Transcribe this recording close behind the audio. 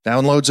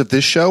Downloads of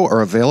this show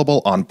are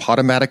available on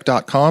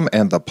Podomatic.com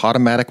and the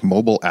Podomatic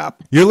mobile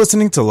app. You're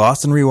listening to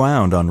Lost and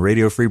Rewound on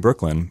Radio Free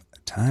Brooklyn.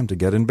 Time to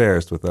get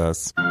embarrassed with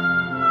us.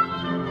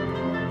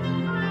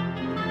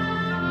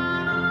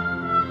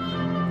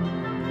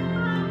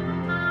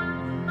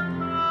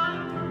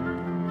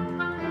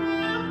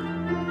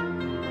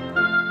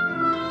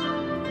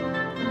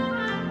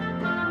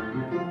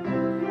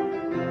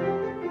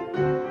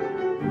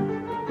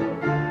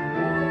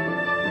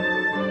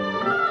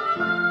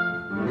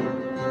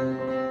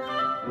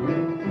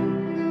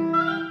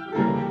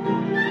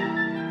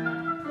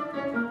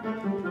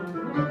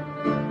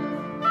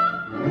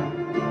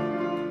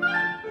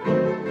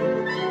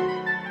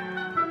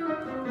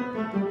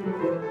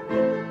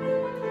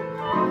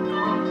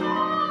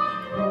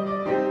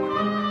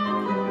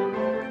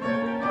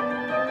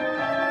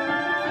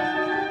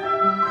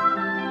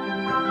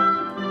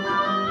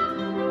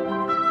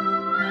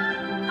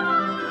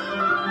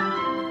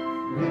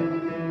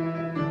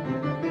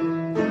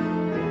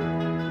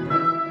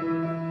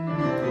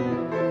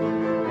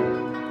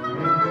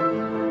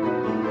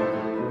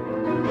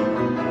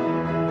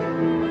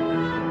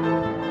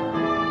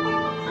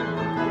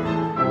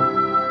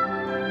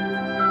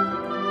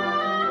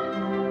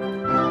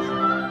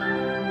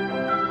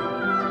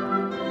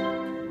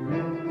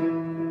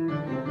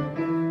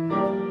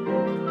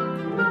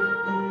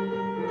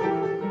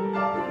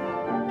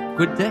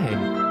 Good day.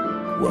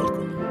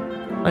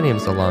 Welcome. My name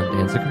is Alon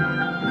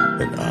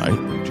Danziger. And I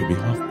am Jimmy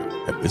Hoffman,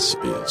 and this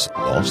is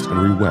Lost and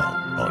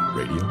Rewound on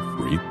Radio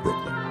Free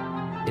Brooklyn.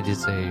 It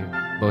is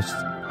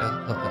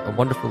a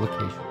wonderful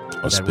occasion.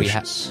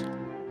 Auspicious.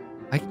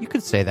 You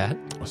could say that.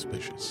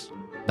 Auspicious.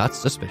 Not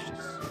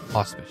suspicious.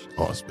 Auspicious.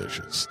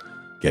 Auspicious.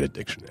 Get a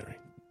dictionary.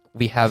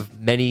 We have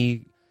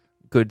many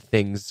good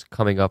things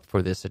coming up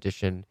for this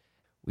edition.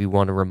 We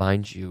want to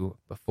remind you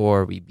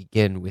before we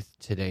begin with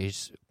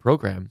today's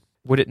program.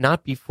 Would it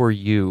not be for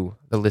you,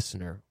 the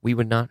listener, we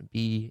would not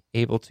be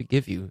able to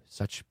give you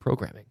such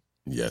programming.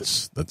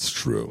 Yes, that's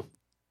true.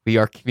 We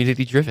are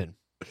community-driven.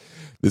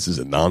 This is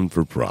a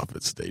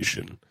non-for-profit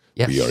station.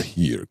 Yes. We are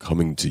here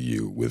coming to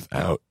you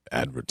without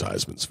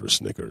advertisements for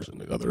Snickers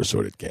and other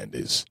assorted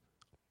candies.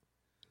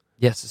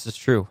 Yes, this is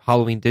true.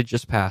 Halloween did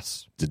just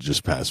pass. Did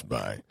just pass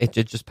by. It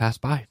did just pass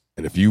by.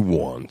 And if you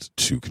want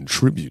to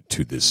contribute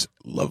to this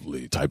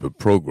lovely type of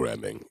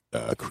programming,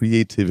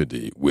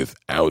 creativity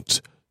without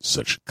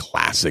such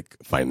classic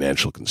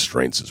financial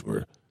constraints as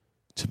we're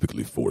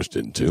typically forced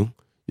into,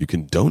 you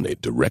can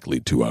donate directly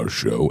to our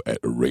show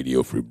at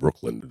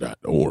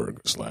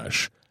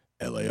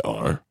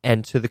radiofreebrooklyn.org/LAR.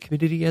 And to the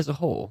community as a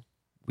whole,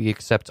 we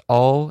accept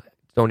all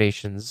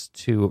donations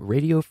to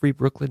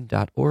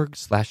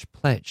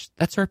radiofreebrooklyn.org/pledge.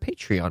 That's our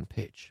Patreon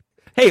page.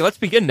 Hey, let's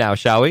begin now,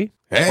 shall we?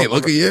 Hey,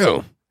 look at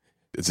you.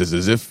 It's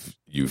as if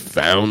you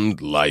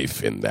found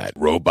life in that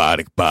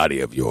robotic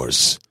body of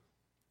yours.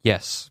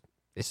 Yes,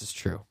 this is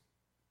true.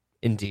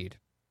 Indeed.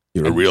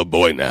 You're a real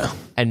boy now.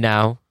 And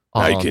now,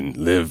 Now you can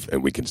live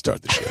and we can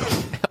start the show.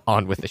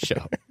 on with the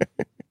show.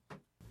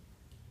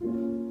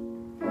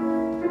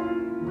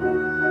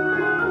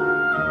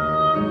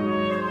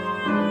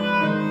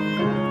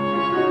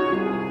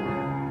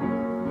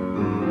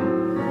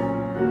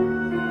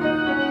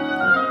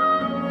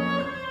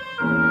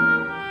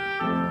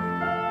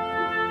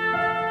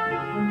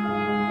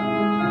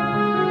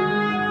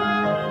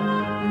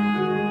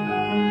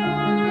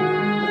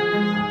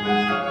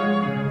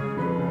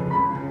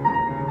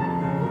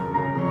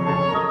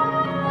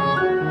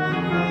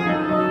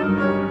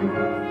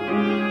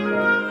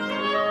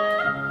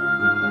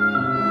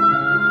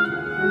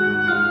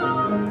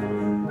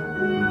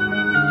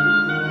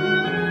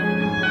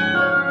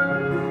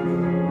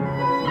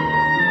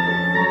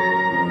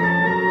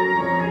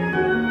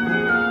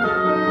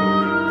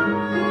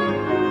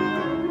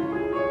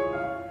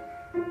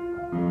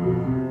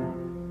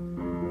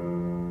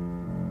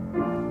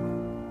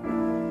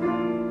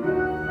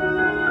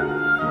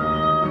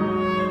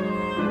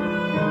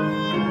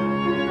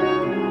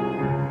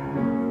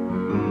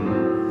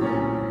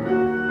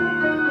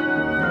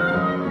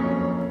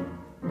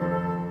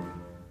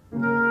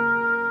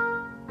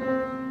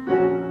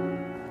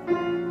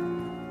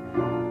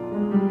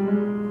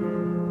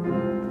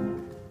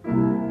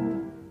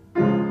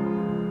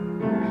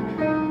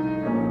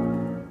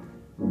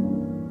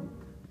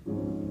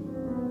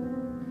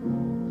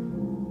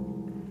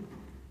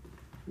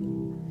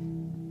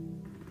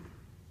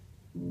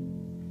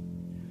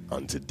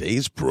 On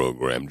today's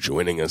program,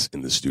 joining us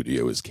in the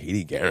studio is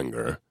Katie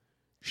Garinger.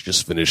 She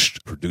just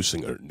finished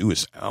producing her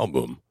newest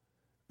album,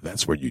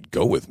 That's Where You'd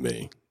Go With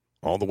Me,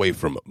 all the way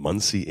from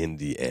Muncie,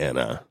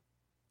 Indiana.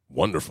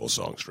 Wonderful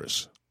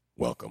songstress.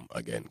 Welcome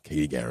again,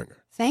 Katie Garinger.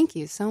 Thank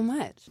you so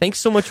much. Thanks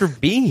so much for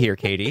being here,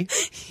 Katie.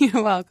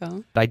 You're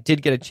welcome. I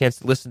did get a chance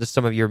to listen to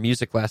some of your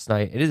music last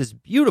night. It is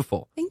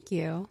beautiful. Thank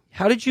you.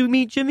 How did you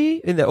meet Jimmy?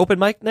 In the open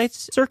mic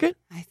nights circuit?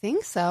 I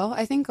think so.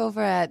 I think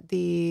over at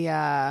the,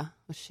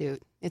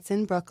 it's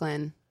in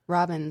Brooklyn,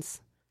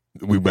 Robbins.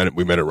 We met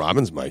at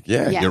Robin's, Mike.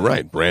 Yeah, Yeah. you're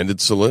right. Branded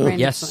Saloon. Branded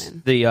Yes,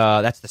 Saloon.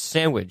 that's the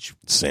Sandwich.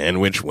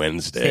 Sandwich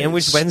Wednesdays.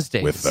 Sandwich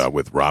Wednesdays.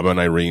 with Robin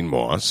Irene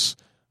Moss.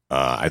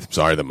 I'm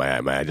sorry that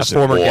I just A said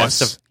former Moss.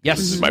 guest of- yes,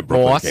 This is my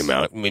Brooklyn Moss. came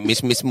out.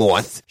 Miss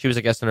Moss. She was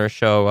a guest on our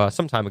show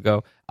some time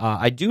ago.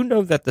 I do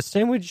know that the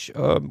Sandwich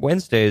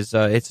Wednesdays,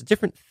 it's a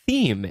different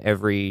theme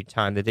every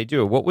time that they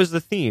do it. What was the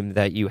theme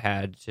that you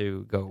had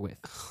to go with?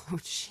 Oh,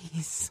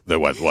 jeez. The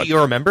what? Do you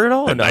remember it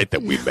all? The or no? night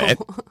that we met.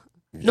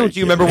 No, do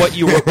you remember what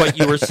you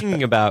were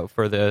singing about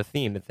for the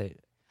theme that they?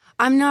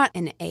 I'm not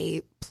an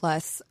A+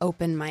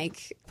 open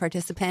mic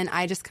participant.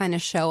 I just kind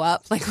of show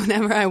up like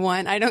whenever I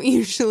want. I don't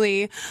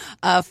usually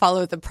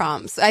follow the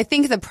prompts. I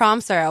think the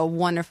prompts are a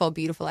wonderful,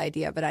 beautiful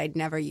idea, but I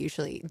never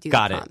usually do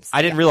Got the it. prompts.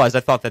 I didn't realize. I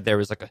thought that there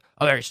was like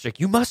a very strict.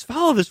 You must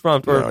follow this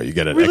prompt. Or No, you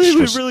get an really,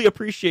 extra. would really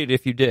appreciate it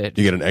if you did.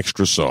 You get an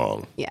extra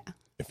song Yeah.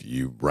 if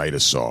you write a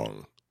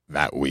song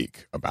that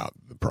week about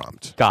the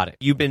prompt. Got it.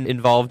 You've been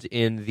involved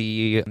in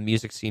the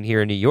music scene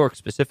here in New York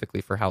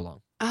specifically for how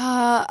long?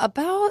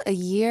 About a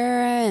year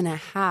and a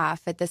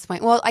half at this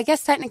point. Well, I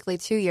guess technically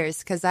 2 years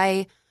because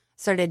I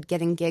started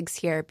getting gigs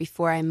here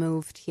before I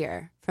moved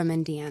here from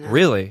Indiana.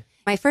 Really?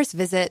 My first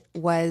visit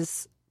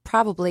was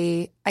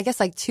probably, I guess,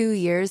 like 2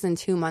 years and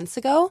 2 months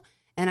ago.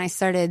 And I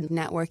started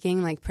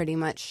networking like pretty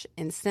much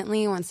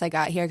instantly once I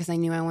got here because I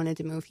knew I wanted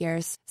to move here.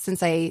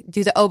 Since I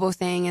do the oboe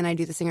thing and I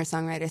do the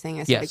singer-songwriter thing,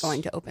 I started Yes.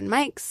 going to open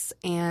mics.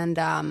 And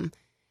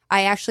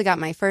I actually got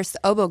my first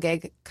oboe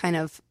gig kind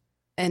of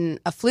in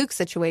a fluke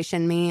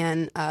situation. Me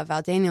and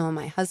Val Daniel,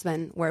 my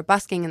husband, were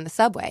busking in the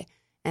subway.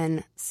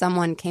 And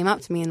someone came up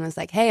to me and was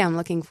like, "Hey, I'm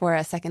looking for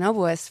a second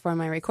oboist for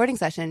my recording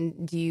session.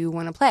 Do you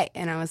want to play?"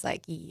 And I was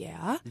like,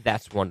 "Yeah."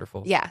 That's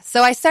wonderful. Yeah.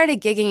 So I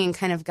started gigging and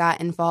kind of got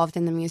involved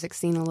in the music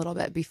scene a little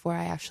bit before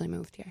I actually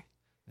moved here.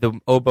 The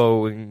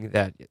oboeing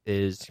that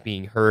is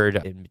being heard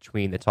in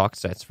between the talk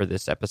sets for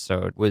this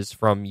episode was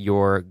from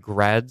your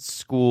grad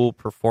school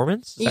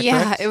performance? Is that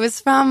Yeah, correct? it was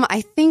from,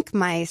 I think,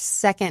 my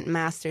second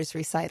master's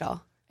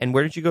recital. And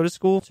where did you go to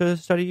school to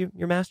study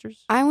your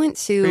master's? I went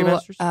For your to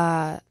master's?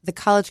 the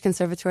College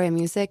Conservatory of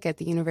Music at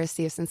the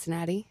University of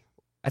Cincinnati.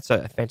 That's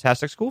a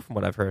fantastic school from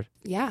what I've heard.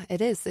 Yeah,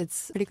 it is.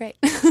 It's pretty great.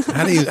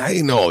 How do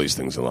you know all these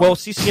things along? Well,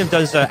 CCM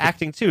does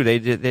acting too.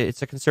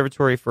 It's a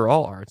conservatory for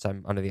all arts,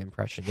 I'm under the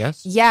impression,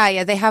 yes?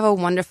 Yeah, they have a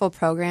wonderful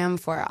program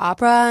for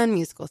opera and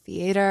musical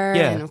theater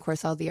Yeah. and, of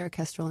course, all the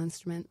orchestral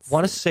instruments. I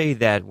want to say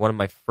that one of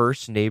my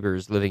first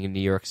neighbors living in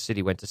New York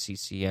City went to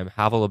CCM,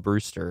 Havilah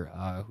Brewster,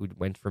 who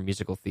went for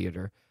musical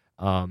theater.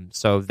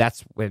 So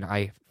that's when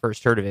I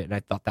first heard of it, and I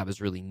thought that was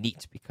really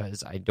neat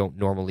because I don't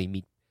normally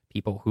meet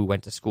people who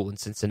went to school in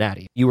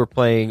Cincinnati. You were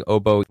playing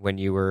oboe when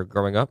you were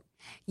growing up?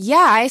 Yeah,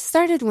 I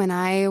started when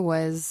I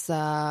was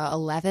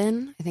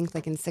 11, I think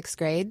like in 6th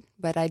grade,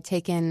 but I'd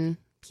taken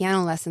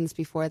piano lessons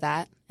before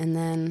that. And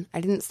then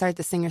I didn't start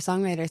the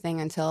singer-songwriter thing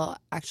until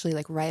actually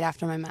like right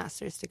after my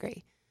master's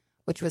degree,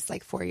 which was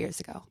like 4 years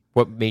ago.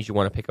 What made you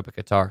want to pick up a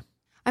guitar?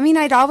 I mean,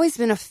 I'd always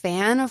been a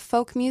fan of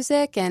folk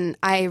music, and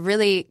I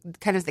really,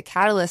 kind of the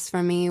catalyst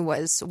for me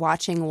was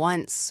watching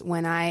Once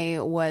when I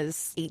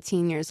was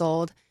 18 years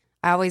old.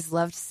 I always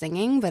loved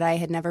singing, but I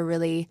had never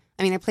really,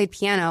 I mean, I played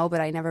piano,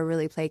 but I never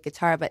really played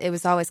guitar, but it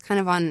was always kind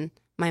of on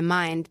my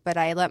mind. But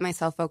I let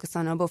myself focus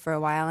on oboe for a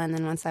while, and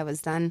then once I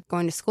was done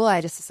going to school, I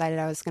just decided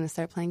I was going to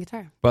start playing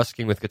guitar.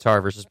 Busking with guitar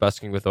versus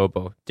busking with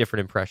oboe.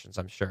 Different impressions,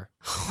 I'm sure.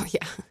 Oh,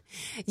 yeah.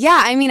 Yeah,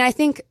 I mean, I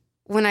think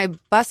when I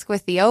busk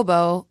with the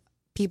oboe,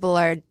 people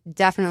are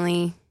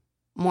definitely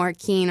more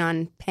keen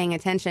on paying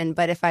attention.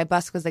 But if I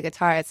busk with the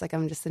guitar, it's like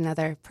I'm just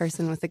another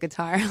person with a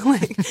guitar.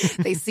 Like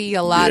they see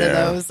a lot of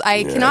those.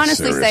 I can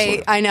honestly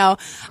say, I know.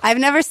 I've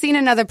never seen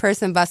another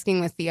person busking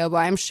with the oboe.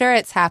 I'm sure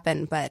it's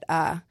happened, but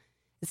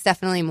it's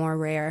definitely more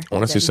rare. I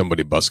want to see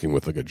somebody busking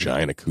with like a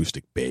giant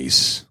acoustic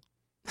bass.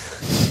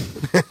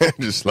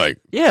 Just like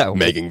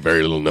making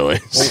very little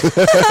noise.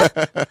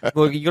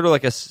 Well, you go to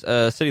like a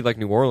city like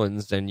New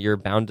Orleans, and you're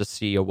bound to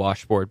see a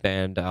washboard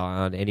band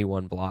on any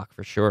one block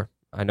for sure.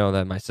 I know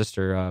that my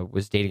sister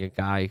was dating a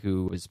guy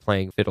who was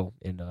playing fiddle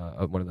in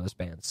one of those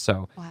bands.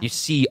 So you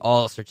see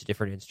all sorts of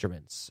different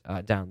instruments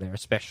down there,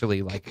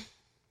 especially like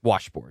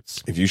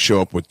washboards. If you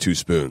show up with 2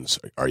 spoons,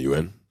 are you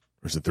in?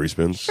 Or is it 3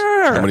 spoons?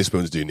 Sure. How many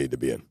spoons do you need to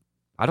be in?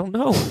 I don't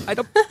know. I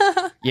don't.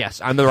 Yes,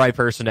 I'm the right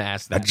person to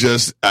ask I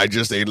that.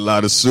 just ate a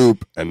lot of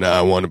soup, and now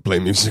I want to play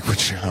music with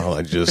Cheryl.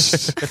 I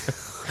just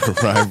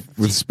arrived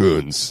with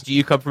spoons. Do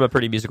you come from a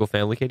pretty musical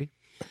family, Katie?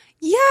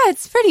 Yeah,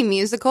 it's pretty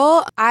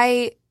musical.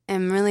 I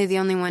am really the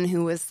only one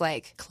who was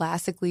like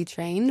classically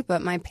trained,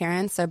 but my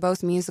parents are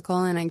both musical,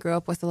 and I grew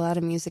up with a lot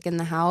of music in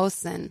the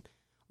house and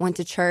went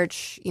to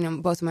church. You know,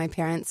 both of my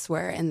parents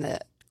were in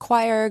the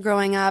choir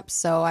growing up,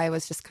 so I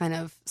was just kind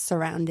of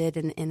surrounded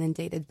and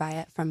inundated by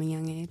it from a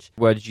young age.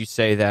 What did you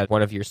say that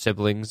one of your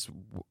siblings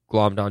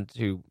glommed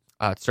onto,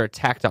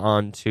 tacked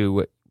on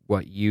to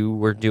what you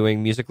were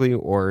doing musically,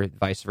 or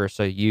vice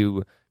versa?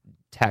 You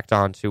tacked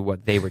on to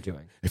what they were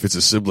doing. If it's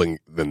a sibling,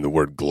 then the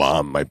word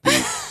glom might be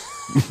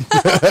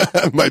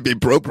might be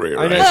appropriate,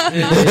 right?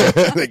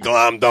 They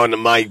glommed onto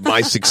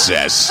my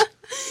success.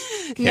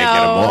 Can't get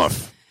them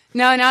off.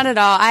 No, not at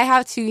all. I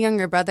have two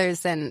younger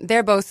brothers, and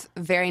they're both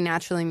very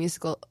naturally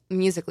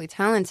musically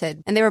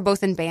talented. And they were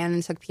both in band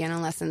and took piano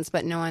lessons,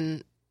 but no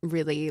one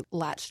really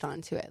latched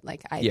onto it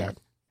like I did.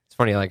 It's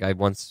funny, like I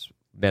once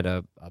met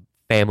a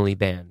family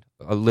band,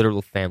 a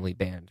literal family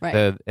band, Right.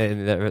 For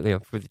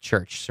the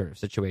church sort of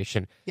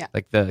situation. Yeah.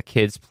 Like the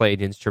kids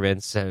played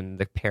instruments and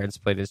the parents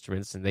played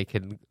instruments, and they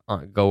could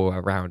go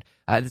around.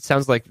 It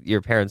sounds like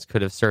your parents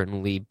could have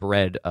certainly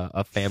bred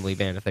a family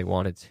band if they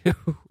wanted to.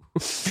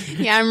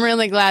 Yeah, I'm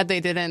really glad they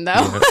didn't,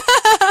 though.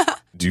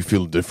 Do you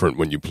feel different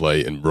when you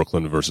play in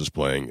Brooklyn versus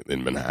playing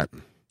in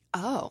Manhattan?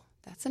 Oh,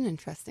 that's an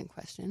interesting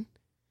question.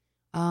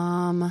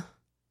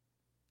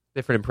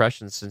 Different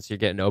impressions since you're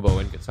getting oboe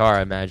and guitar.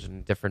 I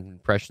imagine different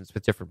impressions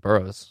with different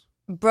boroughs.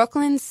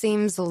 Brooklyn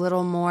seems a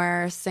little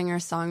more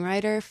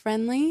singer-songwriter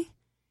friendly,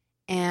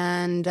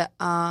 and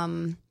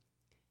I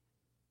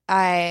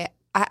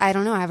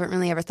don't know. I haven't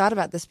really ever thought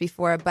about this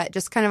before, but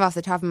just kind of off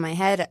the top of my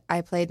head,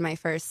 I played my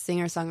first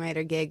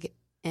singer-songwriter gig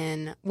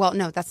no,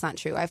 that's not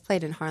true. I've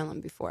played in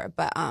Harlem before,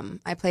 but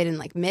I played in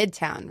like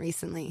Midtown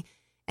recently,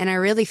 and I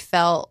really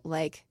felt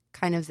like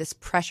kind of this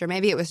pressure.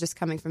 Maybe it was just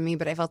coming from me,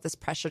 but I felt this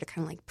pressure to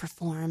kind of like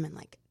perform and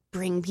like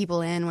bring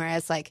people in.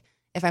 Whereas like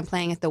if I'm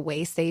playing at the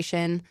Way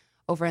Station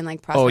over in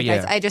like Prospect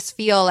Heights, I just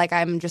feel like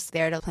I'm just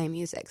there to play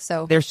music.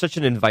 So there's such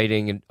an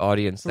inviting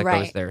audience that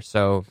goes there,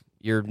 so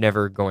you're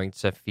never going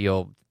to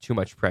feel too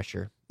much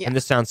pressure. Yeah. And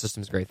the sound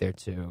system's great there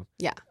too.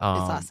 Yeah, it's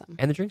awesome.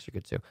 And the drinks are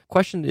good too.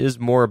 Question is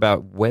more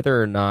about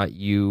whether or not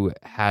you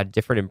had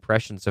different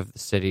impressions of the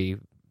city,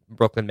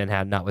 Brooklyn,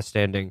 Manhattan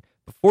notwithstanding,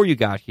 before you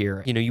got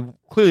here. You know, you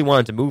clearly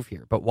wanted to move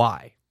here, but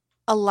why?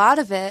 A lot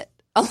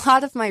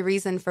of my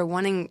reason for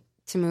wanting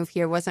to move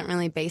here wasn't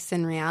really based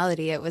in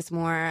reality. It was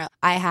more,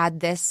 I had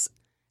this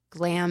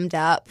glammed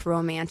up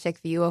romantic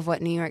view of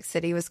what New York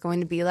City was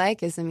going to be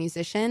like as a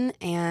musician.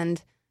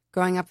 And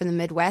growing up in the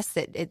Midwest,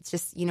 it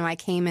just, I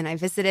came and I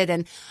visited.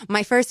 And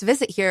my first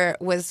visit here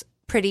was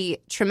pretty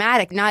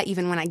traumatic, not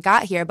even when I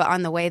got here, but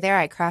on the way there,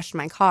 I crashed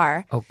my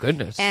car. Oh,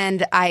 goodness.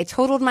 And I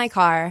totaled my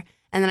car.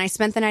 And then I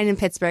spent the night in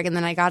Pittsburgh, and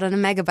then I got on a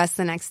megabus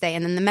the next day,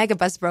 and then the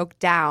megabus broke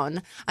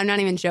down. I'm not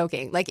even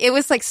joking. Like, it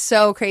was, like,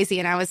 so crazy,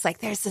 and I was like,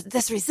 there's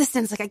this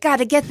resistance. Like, I got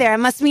to get there. It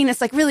must mean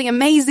it's, like, really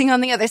amazing on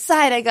the other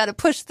side. I got to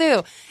push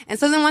through. And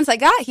so then once I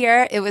got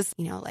here, it was,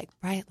 like,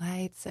 bright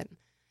lights and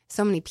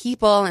so many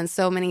people and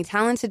so many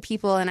talented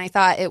people, and I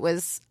thought it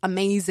was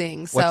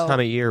amazing. So what time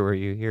of year were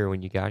you here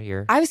when you got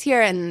here? I was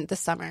here in the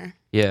summer.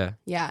 Yeah.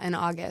 Yeah, in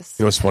August.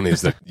 You know what's funny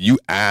is that you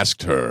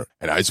asked her,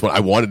 and I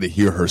wanted to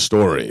hear her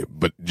story,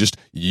 but just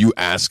you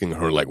asking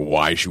her like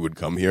why she would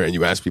come here, and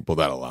you ask people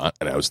that a lot,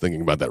 and I was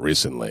thinking about that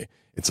recently.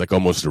 It's like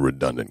almost a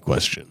redundant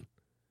question.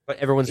 But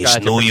everyone's got a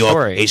different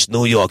story. It's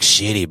New York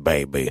City,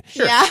 baby.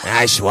 Sure. Yeah.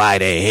 That's why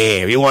they're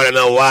here. If you want to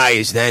know why,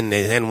 it's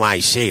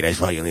NYC.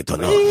 That's why you need to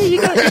know.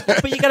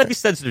 But you got to be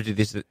sensitive to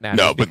these matters.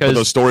 No, but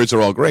those stories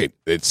are all great.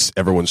 It's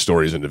everyone's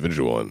story is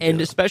individual,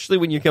 and especially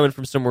when you're coming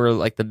from somewhere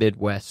like the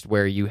Midwest,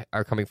 where you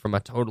are coming from a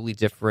totally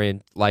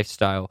different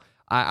lifestyle.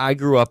 I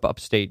grew up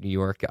upstate New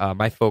York.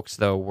 My folks,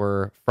 though,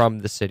 were from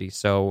the city,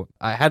 so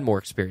I had more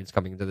experience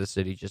coming into the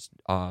city. Just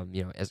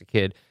as a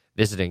kid,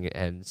 visiting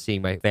and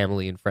seeing my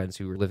family and friends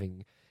who were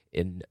living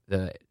in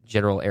the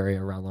general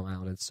area around Long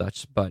Island and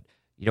such. But,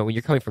 when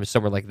you're coming from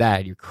somewhere like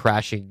that, you're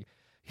crashing,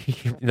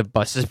 the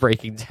bus is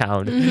breaking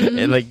down. Mm-hmm.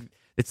 And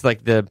it's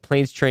like the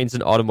planes, trains,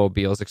 and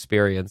automobiles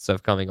experience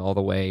of coming all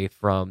the way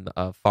from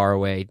a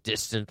faraway,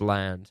 distant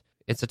land.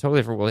 It's a totally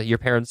different world. Your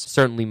parents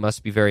certainly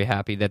must be very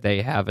happy that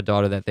they have a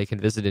daughter that they can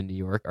visit in New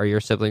York. Are your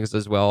siblings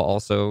as well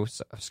also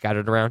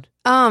scattered around?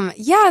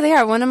 Yeah, they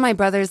are. One of my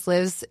brothers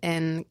lives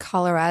in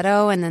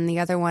Colorado, and then the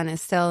other one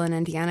is still in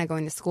Indiana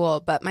going to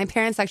school. But my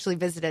parents actually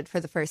visited for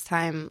the first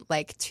time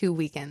like 2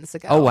 weekends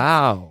ago. Oh,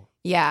 wow.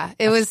 Yeah,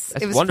 it was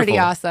wonderful. Pretty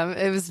awesome.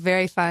 It was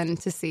very fun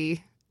to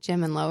see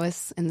Jim and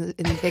Lois in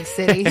the big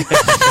city.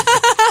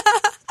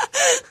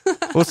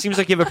 Well, it seems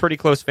like you have a pretty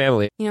close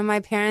family.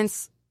 My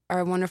parents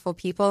are wonderful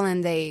people,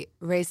 and they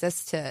raised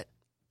us to,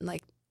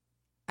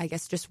 I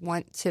guess, just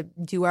want to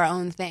do our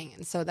own thing.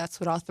 And so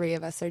that's what all three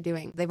of us are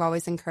doing. They've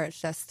always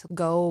encouraged us to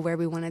go where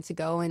we wanted to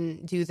go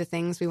and do the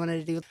things we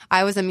wanted to do.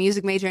 I was a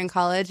music major in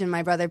college, and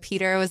my brother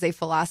Peter was a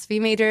philosophy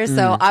major.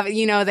 So,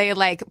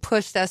 they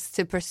pushed us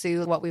to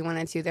pursue what we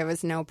wanted to. There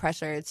was no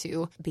pressure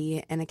to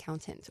be an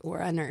accountant or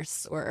a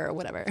nurse or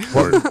whatever.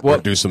 Or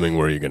do something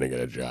where you're going to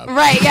get a job.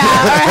 Right, yeah.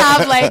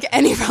 Or have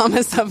any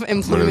promise of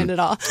employment at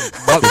all.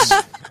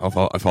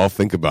 If I'll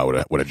think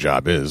about what a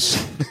job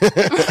is.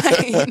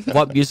 Right.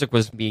 What music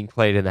was being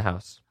played in the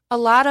house? A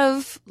lot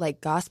of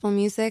gospel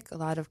music, a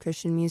lot of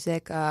Christian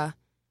music, a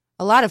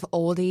lot of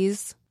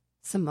oldies,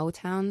 some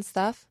Motown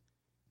stuff.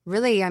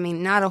 Really,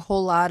 not a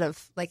whole lot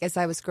of, as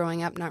I was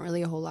growing up, not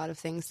really a whole lot of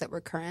things that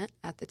were current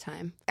at the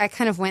time. I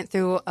kind of went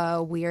through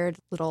a weird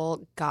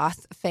little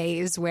goth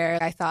phase where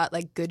I thought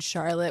Good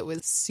Charlotte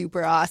was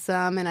super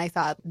awesome, and I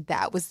thought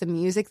that was the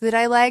music that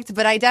I liked.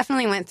 But I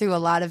definitely went through a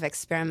lot of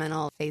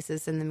experimental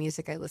phases in the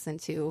music I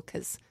listened to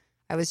because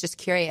I was just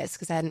curious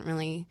because I hadn't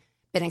really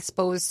been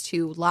exposed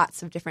to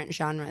lots of different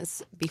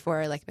genres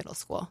before like middle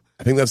school.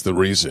 I think that's the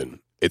reason.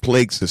 It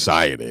plagues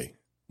society.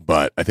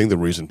 But I think the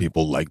reason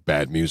people like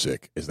bad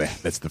music is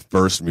that's the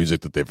first music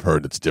that they've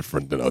heard that's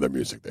different than other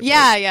music they've heard.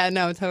 Yeah,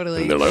 no,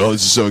 totally. And they're like, oh,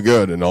 this is so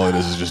good. And all it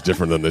is just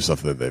different than the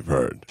stuff that they've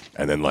heard.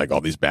 And then, like,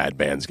 all these bad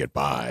bands get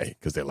by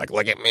because they're like,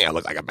 look at me. I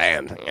look like a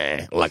band.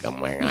 Look,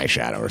 I'm wearing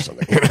eyeshadow or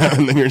something.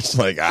 And then you're just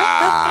like,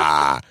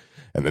 ah.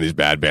 And then these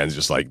bad bands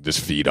just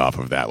feed off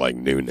of that, like,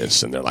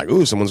 newness. And they're like,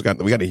 ooh, we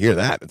got to hear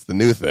that. It's the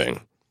new thing.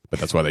 But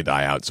that's why they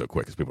die out so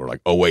quick because people are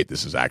like, oh, wait,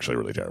 this is actually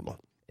really terrible.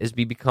 As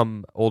we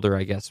become older,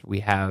 I guess we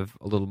have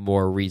a little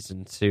more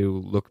reason to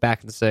look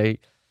back and say,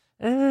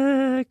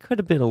 I could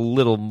have been a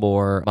little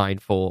more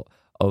mindful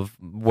of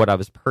what I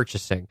was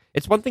purchasing.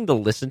 It's one thing to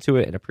listen to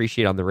it and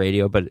appreciate on the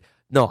radio, but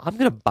no, I'm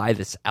going to buy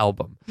this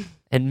album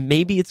and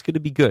maybe it's going to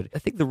be good. I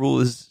think the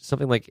rule is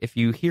something like if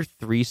you hear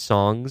 3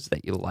 songs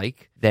that you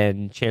like,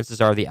 then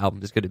chances are the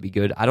album is going to be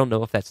good. I don't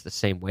know if that's the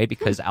same way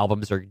because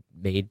albums are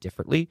made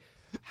differently.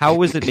 How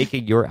was it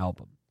making your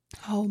album?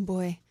 Oh,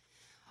 boy.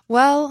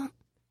 Well,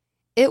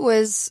 it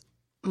was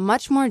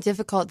much more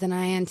difficult than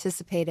I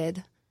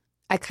anticipated.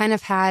 I kind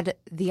of had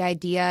the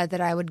idea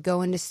that I would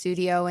go into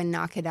studio and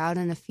knock it out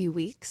in a few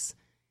weeks.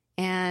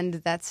 And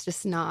that's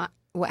just not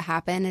what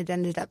happened. It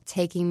ended up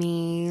taking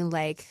me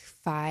like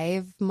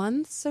 5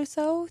 months or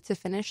so to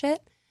finish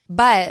it.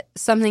 But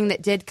something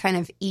that did kind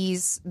of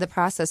ease the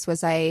process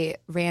was I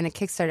ran a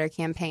Kickstarter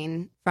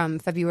campaign from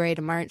February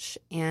to March,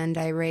 and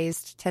I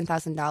raised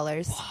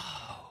 $10,000. Wow.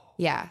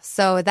 Yeah,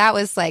 so that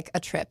was like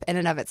a trip in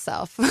and of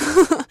itself.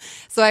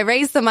 So I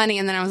raised the money,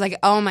 and then I was like,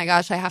 oh my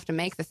gosh, I have to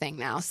make the thing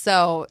now.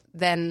 So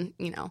then,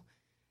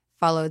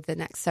 followed the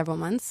next several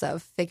months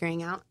of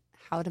figuring out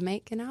how to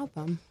make an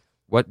album.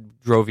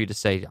 What drove you to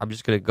say, I'm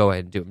just going to go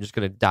ahead and do it? I'm just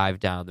going to dive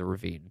down the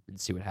ravine and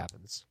see what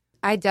happens?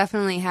 I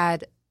definitely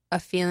had a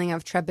feeling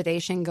of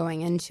trepidation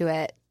going into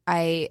it.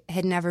 I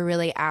had never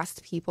really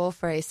asked people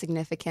for a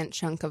significant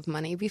chunk of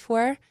money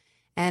before,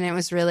 and it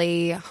was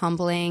really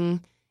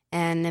humbling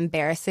and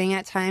embarrassing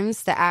at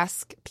times to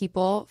ask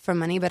people for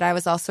money. But I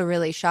was also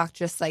really shocked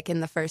just like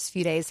in the first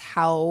few days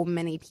how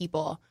many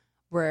people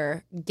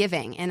were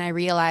giving. And I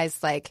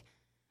realized like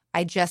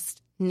I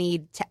just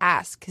need to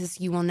ask because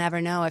you will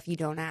never know if you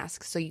don't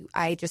ask. So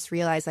I just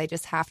realized I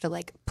just have to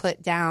like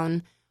put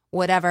down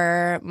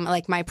whatever,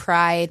 like my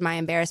pride, my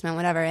embarrassment,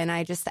 whatever. And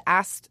I just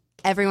asked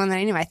everyone that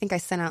I knew. I think I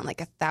sent out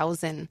like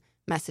 1,000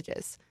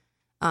 messages,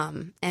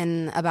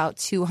 and about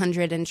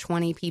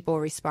 220 people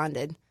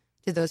responded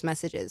to those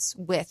messages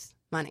with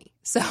money.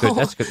 So good.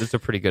 That's good. Those are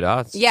pretty good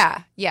odds.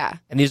 Yeah.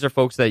 And these are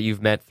folks that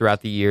you've met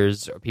throughout the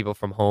years, or people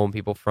from home,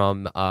 people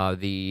from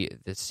the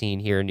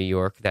scene here in New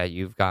York that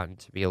you've gotten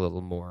to be a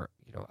little more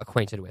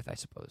acquainted with, I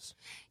suppose.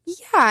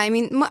 Yeah, I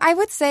mean, I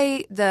would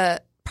say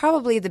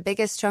probably the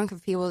biggest chunk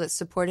of people that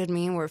supported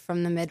me were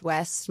from the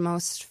Midwest,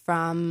 most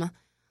from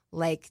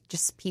like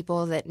just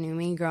people that knew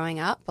me growing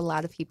up. A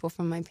lot of people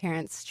from my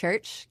parents'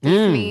 church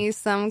gave me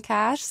some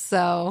cash.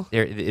 So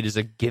it is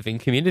a giving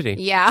community.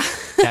 Yeah.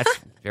 That's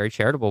very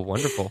charitable.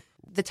 Wonderful.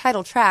 The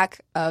title track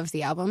of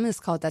the album is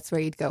called That's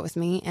Where You'd Go With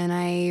Me. And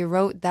I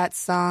wrote that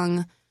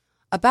song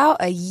about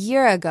a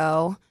year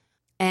ago.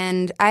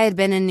 And I had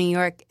been in New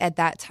York at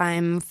that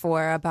time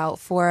for about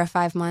 4 or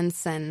 5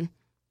 months and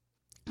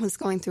was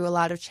going through a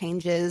lot of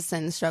changes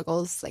and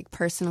struggles, like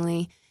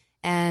personally.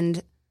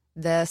 And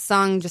the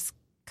song just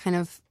kind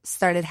of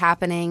started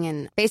happening,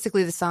 and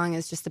basically the song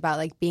is just about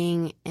like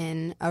being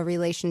in a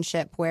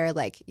relationship where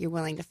like you're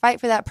willing to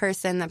fight for that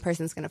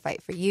person's going to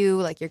fight for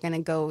you, like you're going to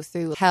go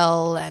through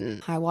hell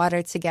and high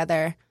water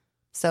together.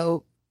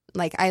 So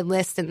like I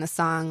list in the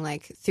song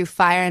like through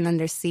fire and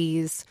under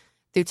seas,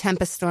 through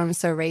tempest storms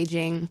so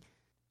raging,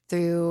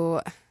 through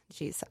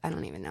I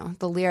don't even know.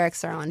 The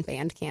lyrics are on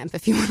Bandcamp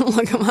if you want to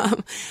look them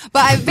up.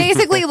 But I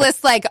basically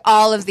list like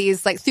all of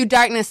these, like through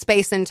darkness,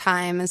 space, and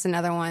time is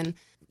another one.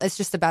 It's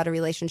just about a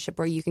relationship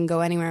where you can go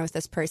anywhere with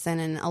this person,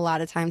 and a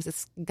lot of times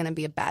it's going to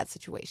be a bad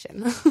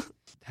situation.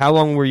 How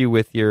long were you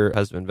with your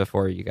husband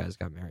before you guys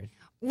got married?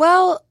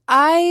 Well,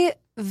 I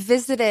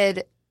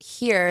visited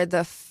here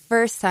the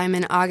first time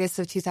in August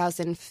of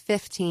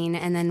 2015,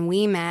 and then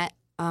we met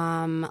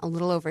a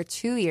little over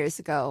 2 years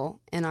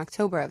ago in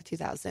October of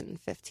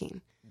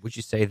 2015. Would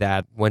you say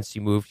that once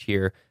you moved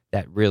here,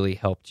 that really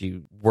helped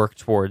you work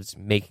towards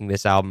making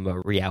this album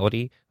a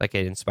reality? Like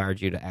it inspired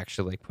you to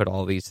actually like put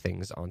all these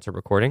things onto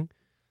recording?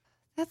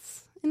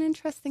 That's an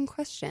interesting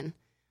question.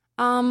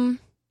 I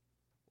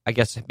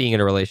guess being in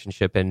a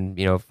relationship and,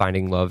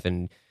 finding love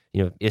and,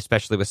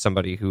 especially with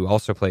somebody who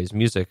also plays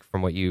music,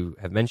 from what you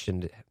have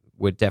mentioned,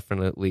 would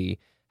definitely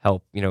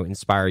help,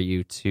 inspire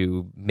you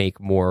to make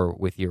more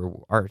with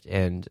your art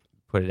and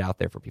put it out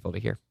there for people to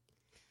hear.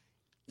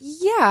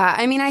 Yeah,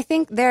 I mean, I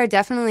think there are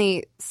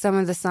definitely some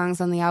of the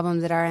songs on the album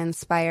that are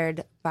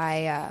inspired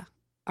by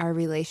our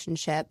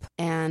relationship.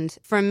 And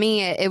for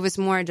me, it was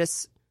more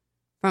just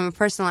from a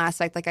personal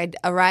aspect. Like I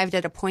arrived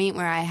at a point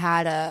where I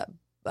had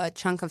a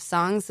chunk of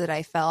songs that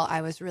I felt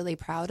I was really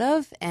proud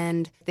of.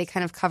 And they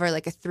kind of cover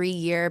like a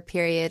 3-year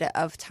period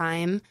of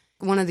time.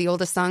 one of the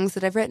oldest songs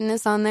that I've written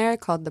is on there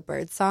called The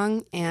Bird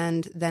Song.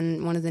 And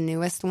then one of the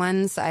newest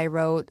ones I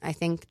wrote, I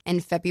think, in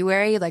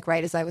February, like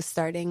right as I was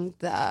starting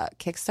the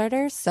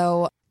Kickstarter.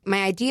 So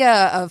my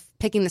idea of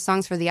picking the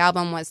songs for the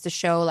album was to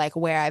show like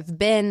where I've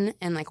been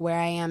and like where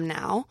I am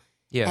now.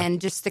 Yeah.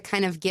 And just to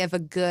kind of give a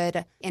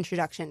good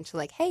introduction to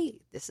like, hey,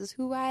 this is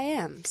who I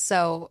am.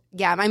 So,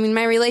 yeah, I mean,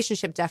 my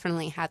relationship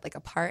definitely had like a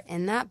part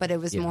in that, but it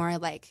was more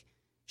like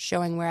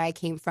showing where I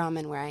came from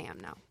and where I am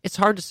now. It's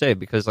hard to say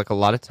because like a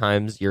lot of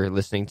times you're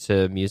listening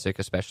to music,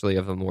 especially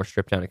of a more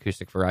stripped down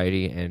acoustic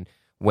variety, and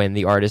when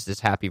the artist is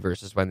happy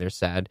versus when they're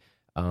sad,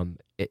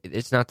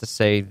 it's not to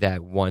say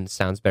that one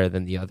sounds better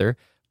than the other,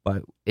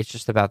 but it's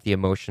just about the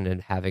emotion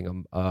and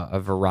having a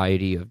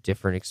variety of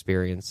different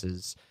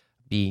experiences,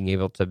 being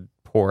able to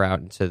pour out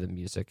into the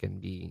music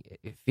and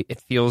it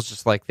feels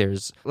just like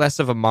there's less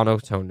of a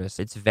monotoneness.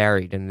 It's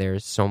varied and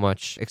there's so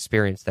much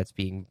experience that's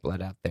being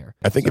bled out there.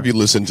 I think if you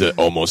listen to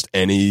almost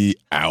any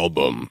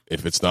album,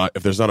 if there's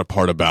not a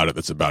part about it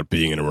that's about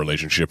being in a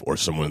relationship or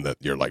someone that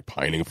you're like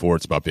pining for,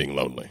 it's about being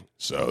lonely.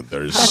 So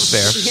there's That's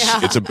fair. Yeah.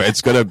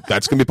 That's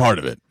gonna be part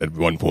of it at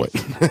one point.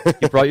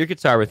 You brought your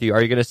guitar with you.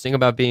 Are you going to sing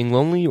about being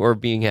lonely or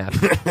being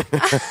happy?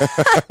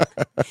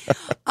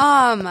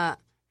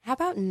 How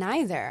about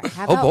neither?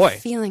 How Oh, about boy.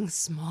 feeling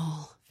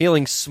small?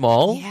 Feeling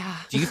small? Yeah.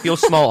 Do you feel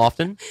small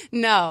often?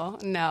 No,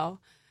 I don't.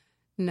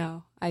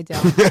 I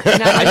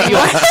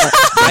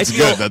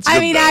feel Good. That's I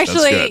good, mean, though. That's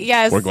actually, good.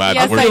 yes. We're glad.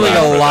 Yes, we're I feeling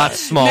glad a for lot that.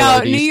 smaller No,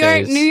 these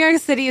days. New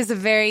York City is a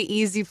very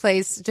easy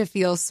place to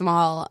feel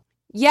small.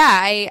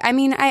 Yeah, I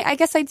mean, I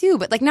guess I do,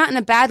 but like not in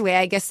a bad way.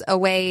 I guess a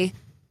way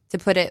to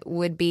put it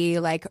would be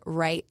like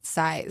right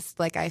sized.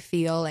 Like I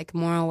feel like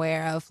more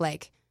aware of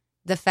like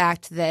the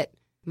fact that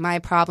my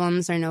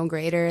problems are no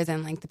greater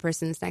than like the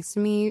person's next to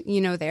me,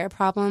 their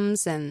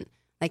problems, and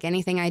like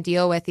anything I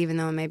deal with, even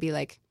though it may be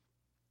like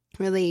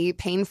really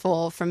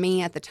painful for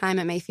me at the time,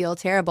 it may feel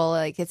terrible.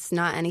 Like it's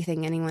not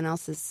anything anyone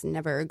else has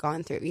never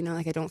gone through,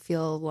 like I don't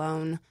feel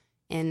alone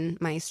in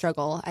my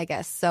struggle, I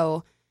guess.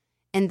 So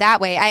in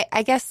that way,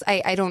 I guess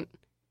I don't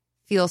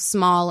feel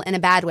small in a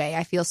bad way.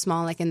 I feel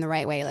small like in the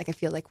right way. Like I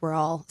feel like we're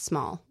all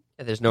small.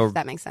 There's no If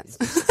that makes sense.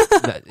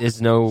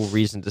 there's no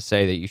reason to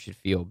say that you should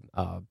feel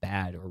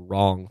bad or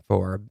wrong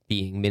for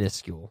being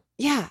minuscule,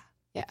 Yeah.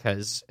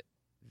 because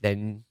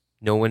then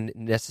no one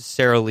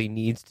necessarily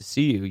needs to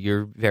see you.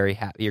 You're very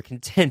happy. You're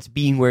content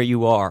being where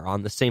you are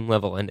on the same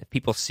level, and if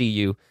people see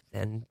you,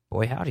 then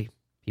boy howdy,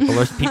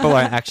 people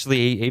are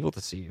actually able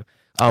to see you.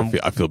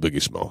 I feel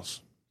Biggie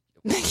Smalls.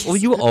 Well,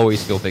 you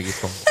always feel Biggie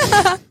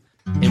Smalls.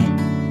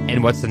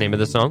 And what's the name of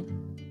the song?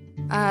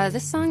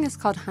 This song is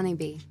called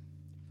Honeybee.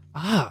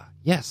 Ah,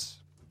 yes.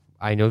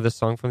 I know this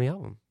song from the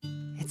album.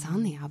 It's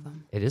on the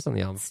album. It is on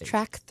the album. It's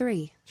track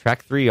 3.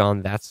 Track 3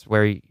 on That's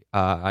Where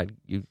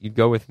You'd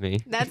Go With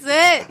Me. That's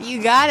it.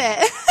 You got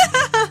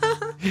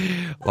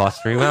it.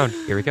 Lost and Rewound.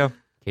 Here we go.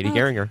 Katie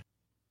Geringer.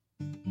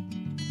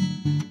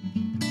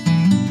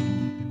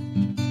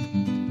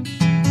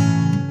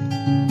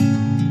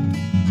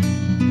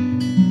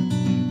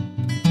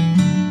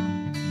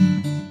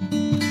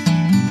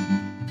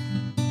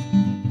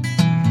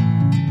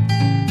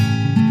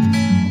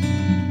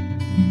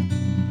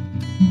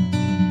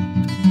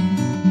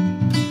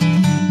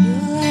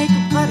 You're like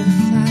a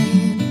butterfly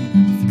and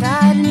I've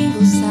got an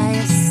eagle's eye.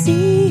 I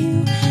see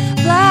you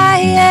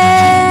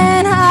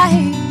flying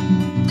high.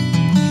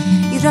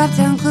 You drop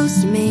down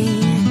close to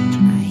me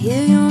and I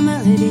hear your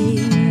melody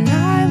and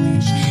I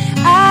wish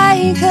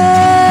I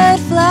could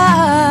fly.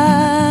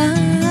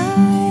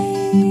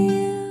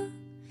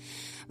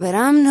 But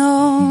I'm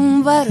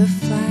no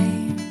butterfly.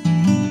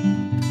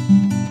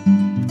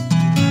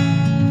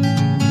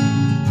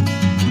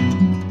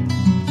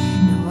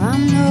 No,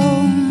 I'm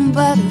no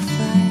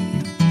butterfly.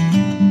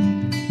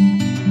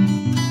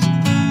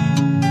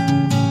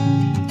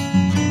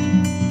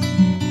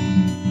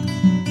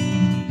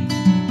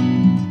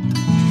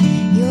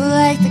 You're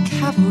like the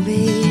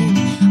cavalry,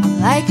 I'm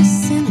like a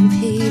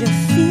centipede. I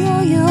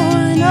feel you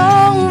run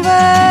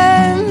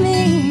over me.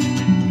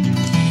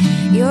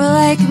 You're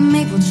like a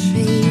maple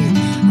tree,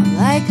 I'm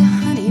like a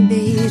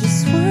honeybee.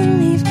 Just one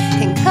leaf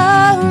can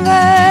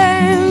cover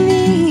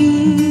me.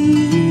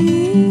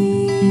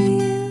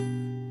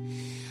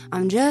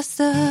 I'm just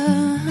a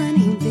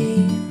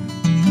honeybee.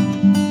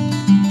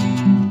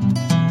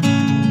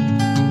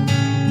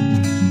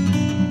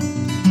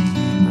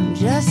 I'm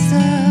just a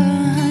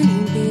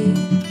honeybee.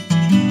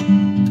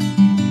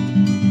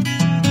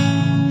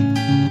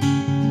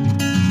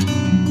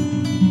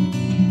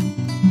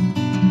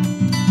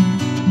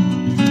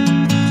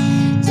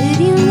 Did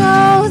you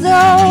know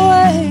the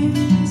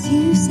words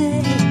you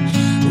said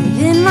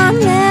live in my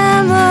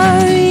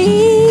memory?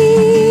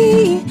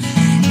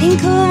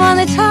 Think of all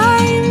the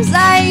times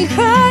I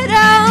cried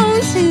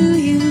out to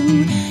you.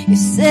 You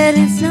said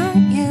it's not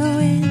you,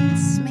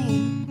 it's me.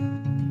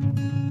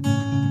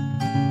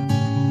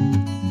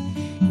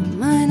 You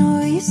might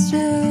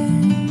nor'easter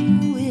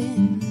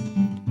wind.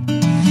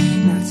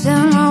 Now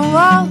tell my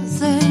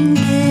walls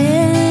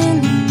again.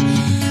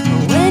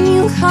 But when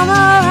you come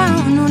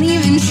around, don't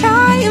even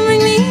try.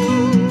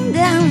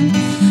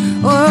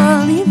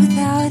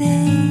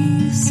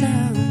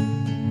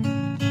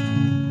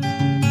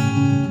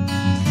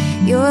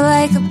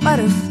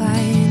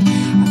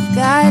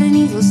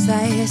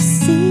 I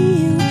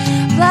see you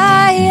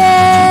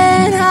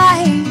flying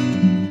high.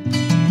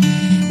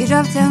 You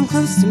drop down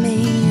close to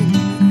me and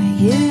I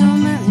hear your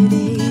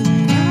melody.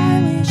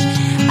 I wish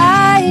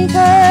I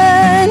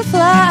could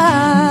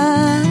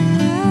fly,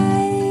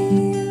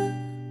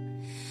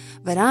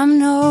 but I'm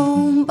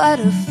no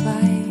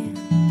butterfly.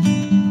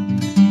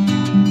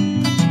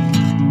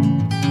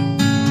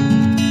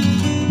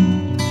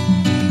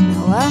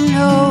 No, I'm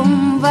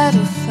no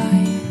butterfly.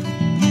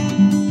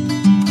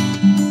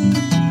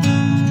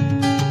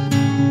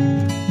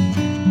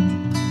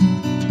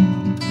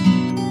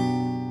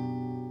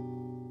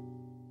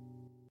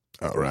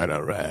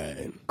 All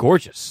right.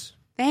 Gorgeous.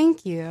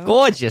 Thank you.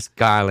 Gorgeous,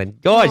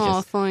 Garland. Gorgeous.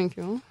 Oh, thank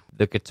you.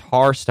 The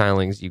guitar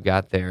stylings you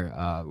got there,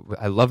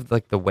 I love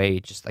like the way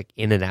just like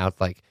in and out.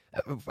 Like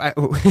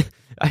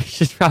I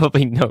should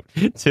probably note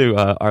to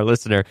our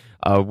listener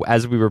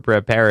as we were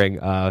preparing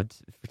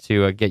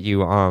to get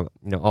you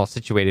all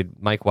situated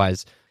mic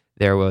wise.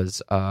 There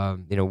was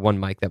one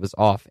mic that was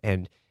off,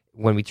 and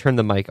when we turned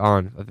the mic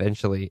on,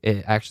 eventually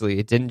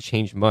it didn't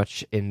change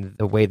much in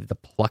the way that the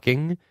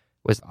plucking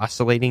was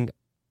oscillating,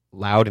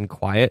 loud and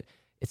quiet.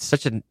 It's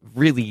such a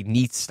really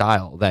neat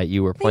style that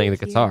you were playing the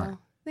guitar.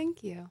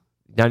 Thank you.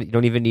 Now you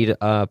don't even need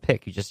a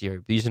pick.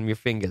 You're using your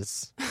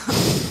fingers.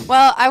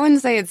 Well, I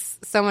wouldn't say it's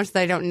so much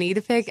that I don't need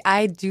a pick.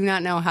 I do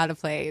not know how to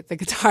play the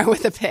guitar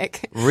with a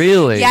pick.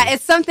 Really? Yeah,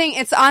 it's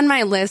on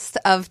my list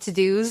of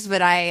to-dos,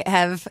 but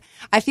I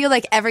feel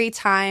like every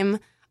time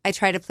I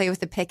try to play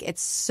with a pick,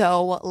 it's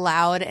so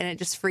loud and it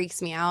just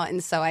freaks me out.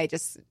 And so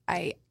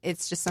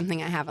it's just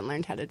something I haven't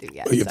learned how to do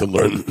yet. You have to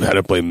learn how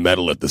to play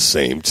metal at the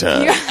same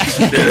time.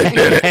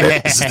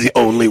 This is the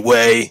only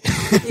way.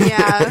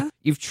 Yeah.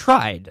 You've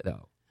tried,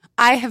 though.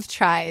 I have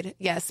tried,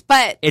 yes,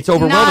 but it's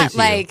overwhelming not to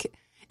like you.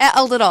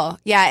 A little.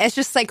 Yeah, it's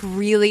just like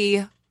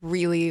really,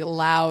 really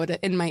loud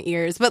in my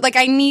ears. But like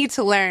I need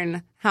to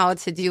learn how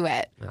to do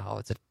it. Oh,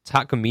 it's a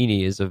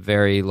Takamine is a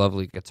very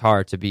lovely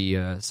guitar to be.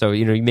 So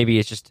maybe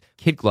it's just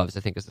kid gloves,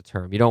 I think is the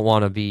term. You don't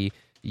want to be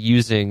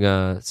using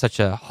such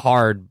a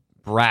hard,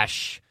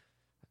 brash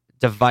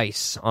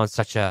device on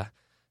such a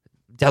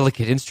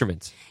delicate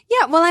instrument.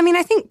 Yeah, well, I mean,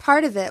 I think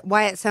part of it,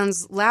 why it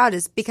sounds loud,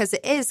 is because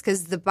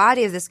the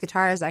body of this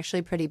guitar is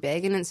actually pretty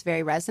big and it's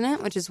very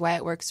resonant, which is why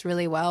it works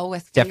really well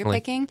with finger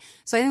picking.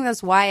 So I think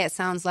that's why it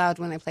sounds loud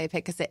when I play a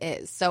pick, because it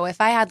is. So if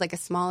I had like a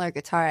smaller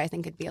guitar, I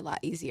think it'd be a lot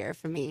easier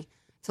for me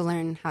to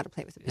learn how to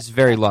play with a pick. It's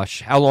very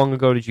lush. How long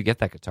ago did you get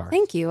that guitar?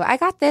 Thank you. I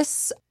got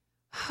this,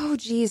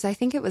 I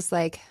think it was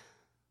like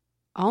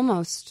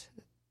almost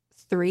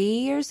 3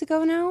 years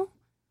ago now,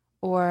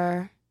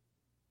 or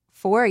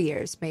 4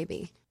 years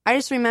maybe. I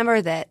just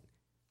remember that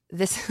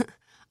this,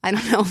 I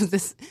don't know if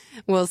this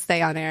will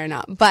stay on air or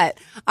not, but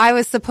I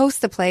was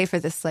supposed to play for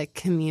this like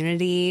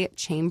community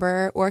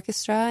chamber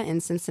orchestra in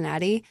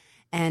Cincinnati,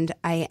 and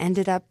I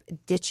ended up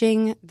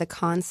ditching the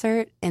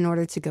concert in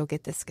order to go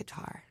get this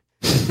guitar.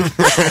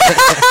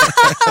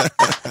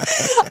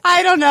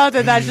 I don't know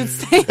that should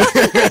stay on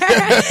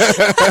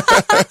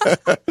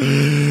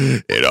there.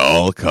 It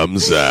all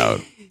comes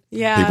out.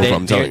 Yeah, People,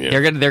 I'm telling you,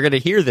 they're gonna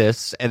hear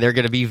this and they're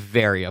gonna be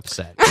very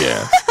upset.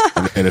 Yeah,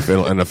 and if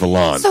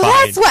Alon, so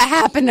that's what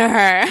happened to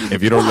her.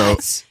 If you don't know,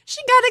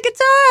 she got a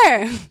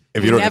guitar.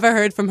 If you don't, never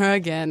heard from her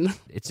again.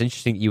 It's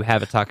interesting that you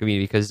have a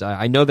Takamine, because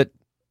I know that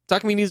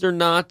Takaminis are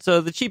not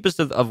the cheapest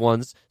of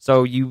ones.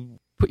 So you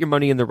put your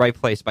money in the right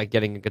place by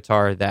getting a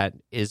guitar that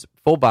is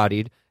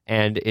full-bodied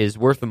and is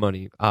worth the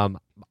money.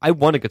 I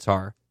won a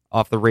guitar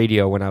off the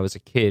radio when I was a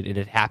kid, and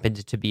it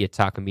happened to be a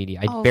Takamine.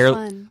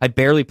 I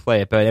barely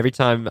play it, but every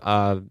time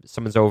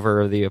someone's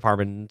over the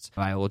apartment,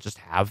 I will just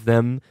have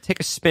them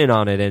take a spin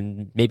on it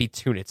and maybe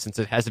tune it, since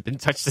it hasn't been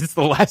touched since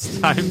the last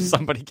time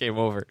somebody came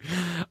over.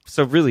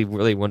 So really,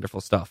 really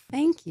wonderful stuff.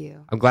 Thank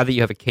you. I'm glad that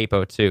you have a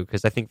capo too,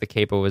 because I think the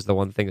capo is the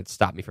one thing that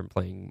stopped me from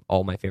playing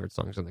all my favorite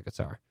songs on the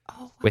guitar.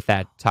 Oh, wow. With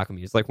that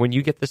Takamine. It's like, when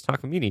you get this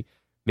Takamine,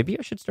 maybe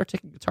I should start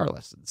taking guitar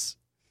lessons.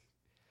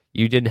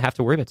 You didn't have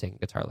to worry about taking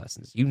guitar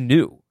lessons. You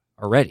knew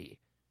already.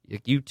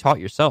 You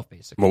taught yourself,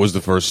 basically. What was the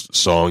first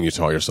song you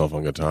taught yourself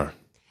on guitar?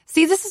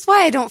 See, this is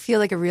why I don't feel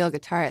like a real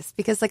guitarist,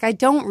 because like I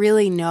don't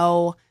really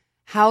know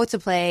how to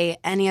play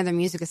any other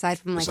music aside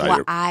from like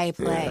what I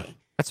play. Yeah.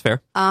 That's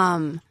fair.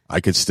 I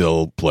could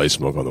still play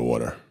Smoke on the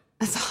Water.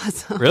 That's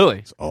awesome. Really?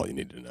 That's all you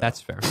need to know.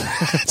 That's fair.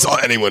 That's all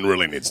anyone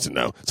really needs to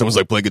know. Someone's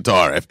like, play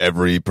guitar. If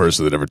every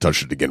person that ever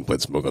touched it again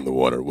played Smoke on the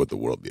Water, would the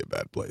world be a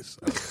bad place?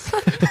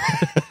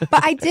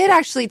 But I did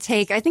actually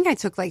I think I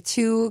took like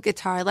 2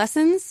 guitar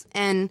lessons,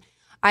 and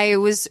I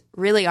was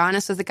really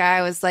honest with the guy.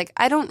 I was like,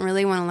 I don't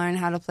really want to learn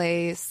how to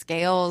play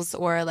scales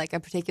or like a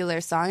particular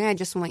song. I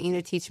just want you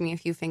to teach me a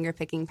few finger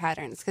picking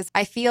patterns, because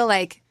I feel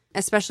like,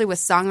 especially with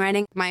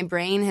songwriting, my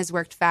brain has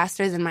worked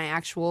faster than my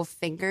actual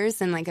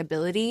fingers and like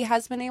ability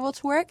has been able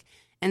to work.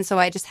 And so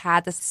I just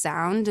had this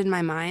sound in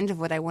my mind of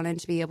what I wanted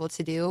to be able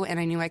to do, and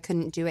I knew I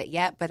couldn't do it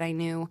yet, but I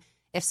knew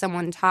if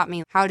someone taught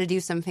me how to do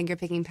some finger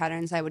picking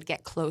patterns, I would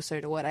get closer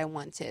to what I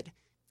wanted.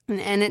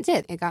 And it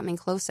did. It got me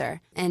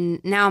closer. And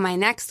now my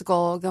next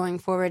goal going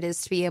forward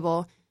is to be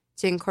able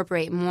to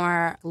incorporate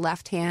more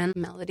left-hand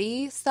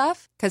melody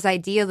stuff. Because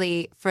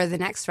ideally, for the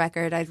next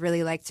record, I'd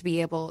really like to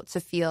be able to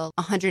feel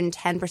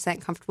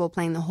 110% comfortable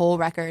playing the whole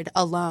record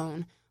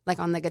alone, like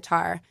on the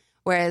guitar.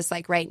 Whereas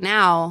like right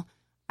now,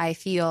 I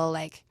feel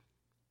like,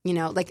 you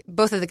know, like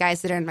both of the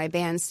guys that are in my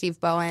band, Steve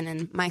Bowen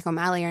and Mike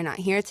O'Malley, are not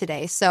here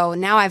today. So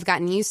now I've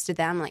gotten used to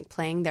them like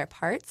playing their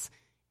parts.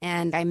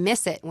 And I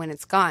miss it when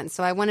it's gone.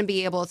 So I want to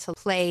be able to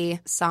play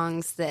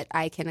songs that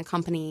I can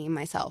accompany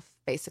myself,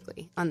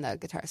 basically, on the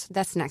guitar. So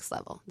that's next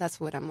level. That's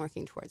what I'm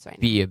working towards right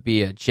now.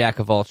 Be a jack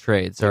of all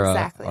trades, or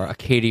Exactly. a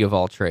Katie of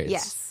all trades.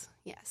 Yes.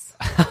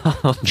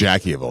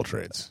 Jackie of all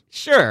trades.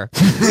 Sure.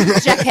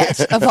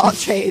 Jacket of all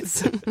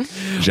trades.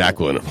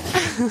 Jacqueline.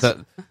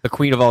 The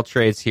queen of all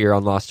trades here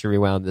on Lost and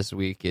Rewound this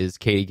week is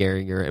Katie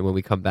Geringer, and when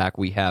we come back,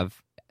 we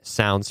have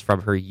sounds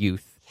from her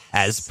youth,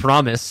 as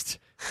promised.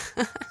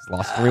 It's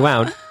Lost and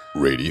Rewound.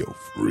 Radio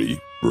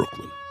Free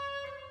Brooklyn.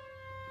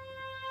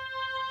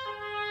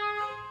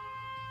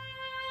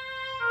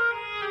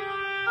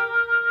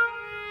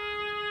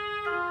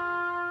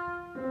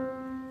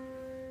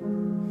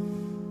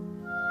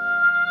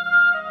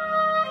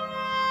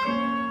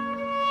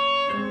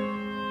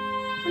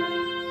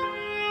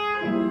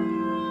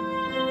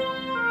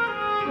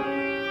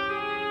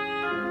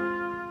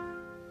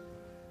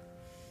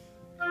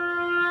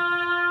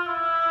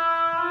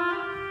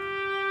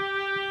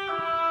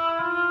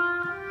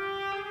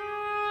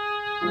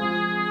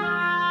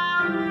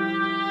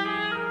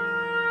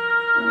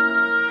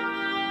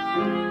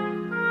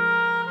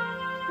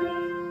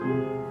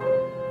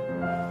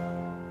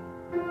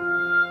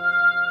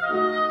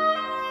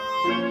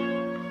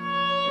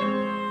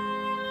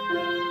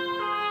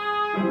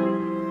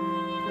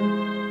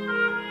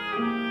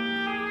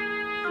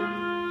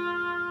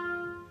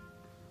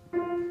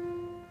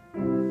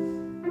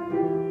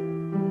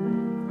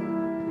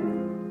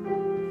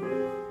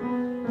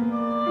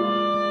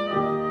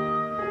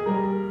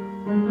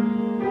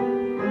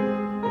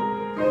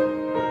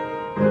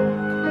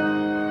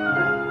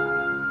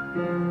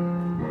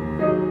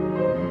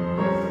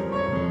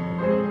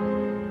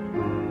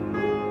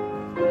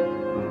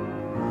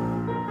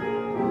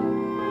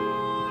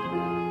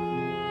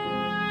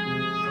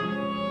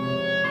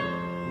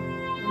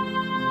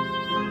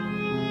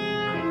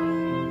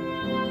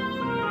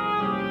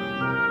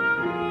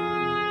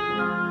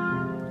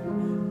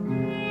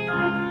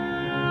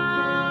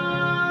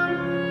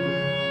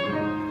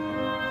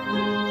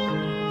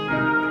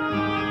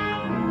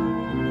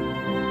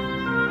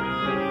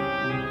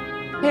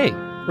 Hey,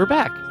 we're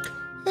back.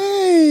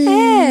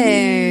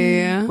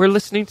 Hey. We're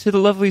listening to the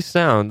lovely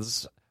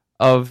sounds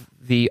of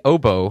the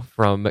oboe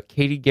from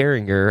Katie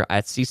Geringer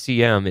at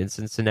CCM in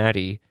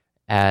Cincinnati.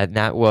 And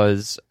that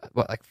was,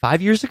 like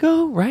 5 years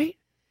ago, right?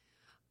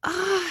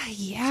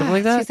 Yeah. Something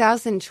like that?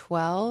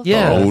 2012.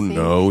 Yeah. Oh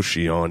no,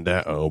 she on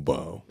that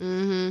oboe.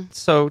 Mm-hmm.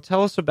 So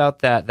tell us about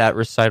that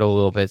recital a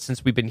little bit,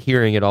 since we've been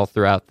hearing it all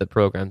throughout the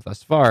program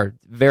thus far.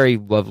 Very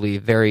lovely,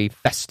 very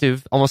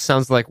festive. Almost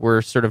sounds like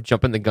we're sort of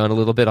jumping the gun a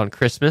little bit on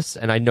Christmas.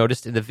 And I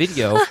noticed in the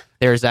video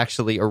there's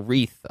actually a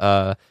wreath.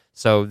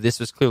 So this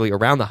was clearly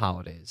around the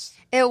holidays.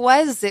 It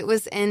was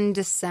in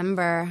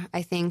December,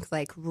 I think,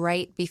 like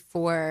right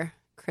before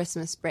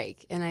Christmas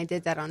break. And I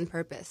did that on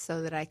purpose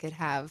so that I could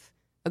have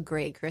a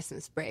great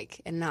Christmas break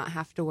and not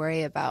have to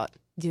worry about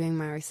doing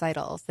my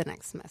recitals the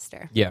next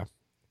semester. Yeah.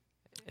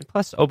 And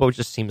plus, oboe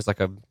just seems like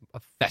a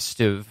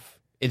festive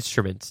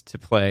instrument to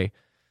play.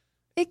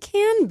 It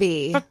can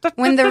be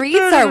when the reeds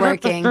are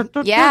working.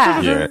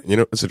 Yeah. Yeah, you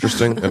know, it's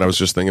interesting, and I was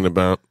just thinking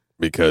about,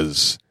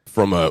 because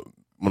from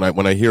when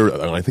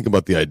I think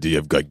about the idea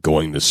of like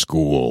going to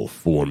school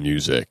for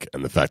music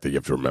and the fact that you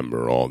have to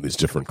remember all these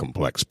different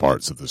complex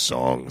parts of the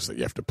songs that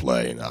you have to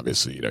play, and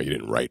obviously, you know, you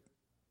didn't write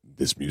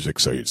this music,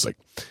 so it's like,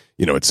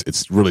 you know,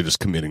 it's really just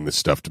committing this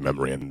stuff to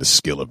memory and the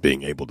skill of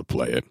being able to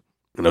play it.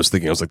 And I was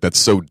like, that's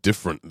so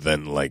different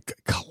than like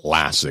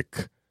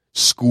classic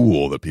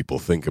school that people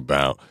think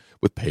about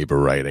with paper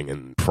writing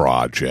and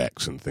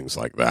projects and things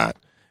like that.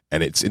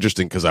 And it's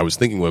interesting because I was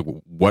thinking, like,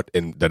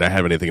 did I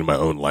have anything in my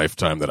own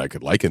lifetime that I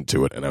could liken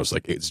to it? And I was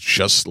like, it's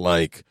just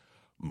like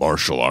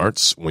martial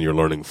arts when you're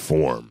learning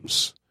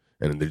forms.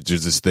 And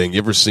there's this thing, you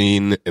ever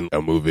seen in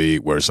a movie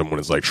where someone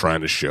is like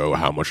trying to show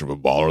how much of a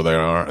baller they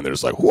are, and they're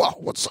just like, whoa,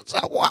 what's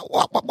that?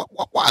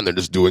 Wah, and they're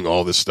just doing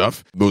all this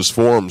stuff. Those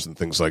forms and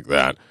things like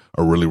that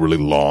are really, really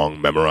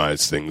long,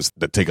 memorized things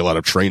that take a lot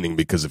of training,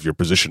 because if your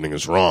positioning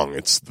is wrong,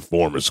 the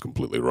form is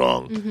completely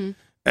wrong. Mm-hmm.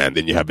 And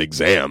then you have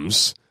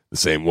exams the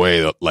same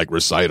way, like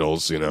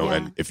recitals, you know,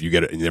 and if you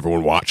get it and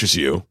everyone watches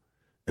you,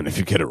 and if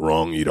you get it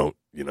wrong, you don't,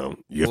 you know,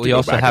 you have to go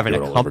also back have and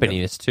an do it all over again.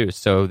 accompanist too,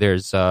 so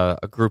there's a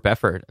group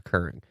effort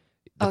occurring.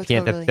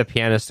 Totally. The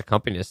pianist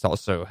accompanist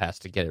also has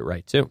to get it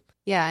right too.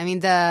 Yeah, I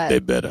mean,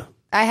 They better.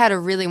 I had a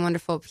really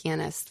wonderful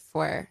pianist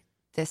for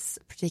this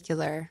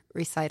particular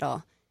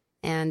recital,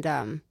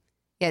 and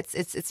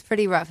it's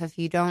pretty rough if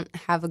you don't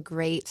have a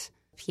great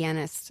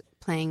pianist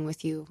playing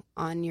with you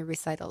on your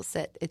recitals.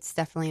 It's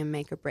definitely a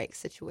make or break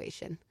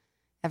situation.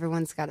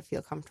 Everyone's got to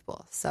feel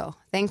comfortable. So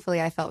thankfully,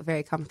 I felt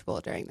very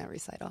comfortable during that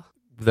recital.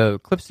 The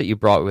clips that you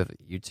brought with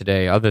you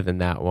today, other than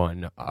that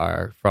one,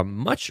 are from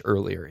much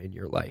earlier in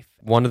your life.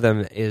 One of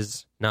them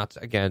is, not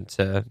again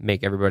to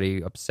make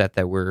everybody upset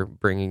that we're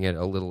bringing it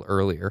a little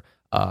earlier,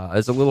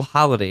 is a little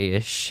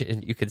holiday-ish,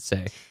 you could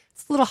say.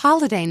 It's a little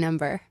holiday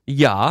number.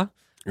 Yeah.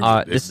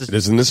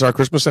 Isn't this our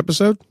Christmas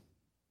episode?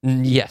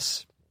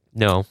 Yes.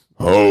 No.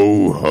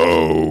 Ho,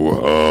 ho,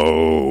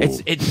 ho.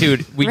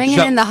 Dude, Bringing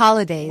in the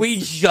holidays. We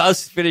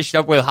just finished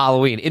up with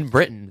Halloween. In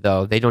Britain,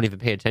 though, they don't even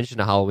pay attention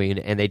to Halloween,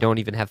 and they don't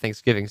even have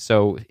Thanksgiving.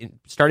 So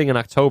starting in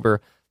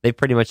October, they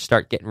pretty much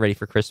start getting ready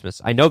for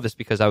Christmas. I know this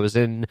because I was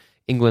in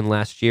England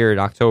last year in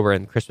October,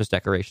 and Christmas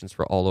decorations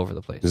were all over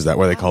the place. Is that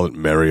why they call it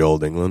Merry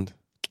Old England?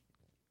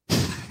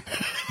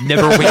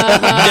 Never wink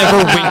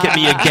at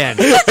me again.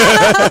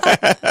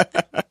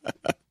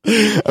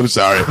 I'm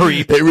sorry.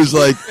 Creep. It was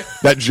like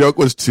that joke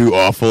was too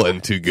awful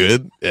and too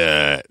good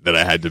that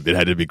it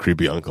had to be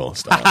creepy uncle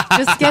style.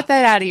 Just get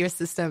that out of your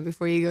system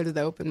before you go to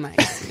the open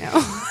mics, you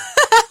know.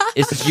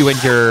 Is this you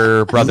and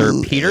your brother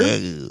Peter?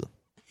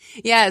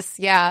 Yes,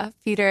 yeah.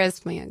 Peter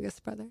is my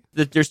youngest brother.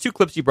 There's two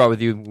clips you brought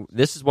with you.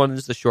 This is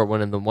the short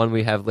one, and the one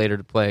we have later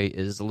to play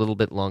is a little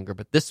bit longer.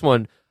 But this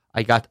one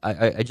I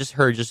just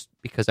heard just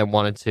because I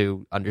wanted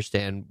to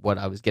understand what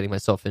I was getting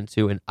myself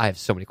into, and I have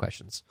so many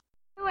questions.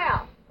 Who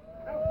else?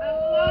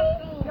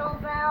 Jingle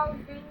bells,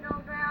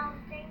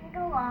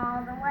 jingle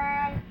all the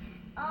way.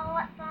 Oh,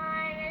 what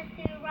fun it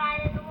is to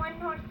ride in a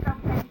one-horse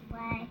open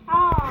sleigh.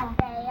 Oh, a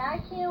day or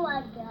two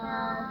ago,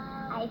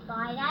 I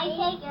thought I'd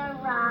take a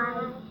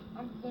ride,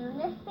 and soon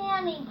the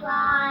Fanny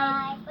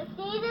cried. But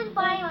seated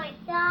by my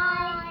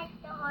side,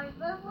 the horse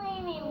was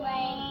leaning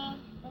lame.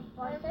 His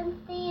horse and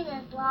steed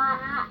is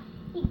lot.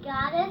 He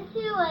got into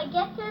a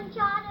gibson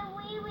trot, and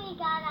we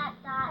got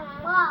outside.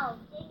 Whoa,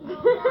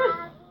 jingle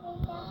bells,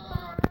 jingle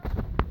bells.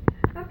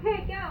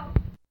 Okay, go.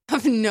 I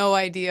have no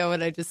idea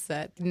what I just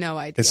said. No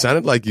idea. It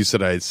sounded like you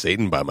said I had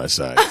Satan by my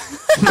side.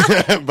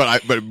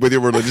 but with your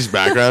religious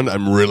background,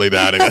 I'm really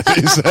doubting that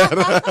you said.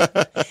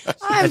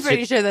 I'm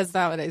pretty sure that's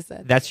not what I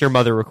said. That's your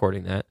mother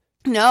recording that.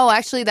 No,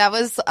 actually, that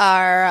was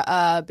our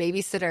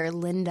babysitter,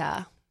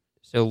 Linda.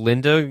 So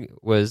Linda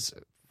was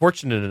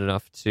fortunate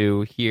enough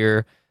to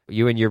hear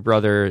you and your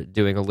brother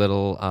doing a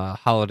little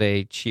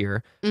holiday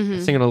cheer,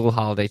 singing a little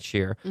holiday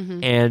cheer,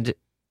 and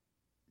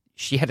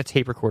she had a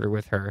tape recorder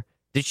with her.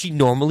 Did she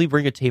normally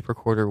bring a tape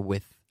recorder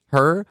with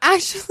her?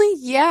 Actually,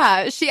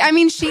 yeah. She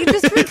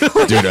just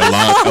recorded. Dude,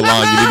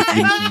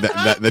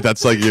 Alon,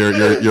 that's like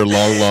your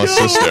long lost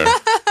sister.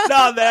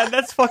 Nah, man,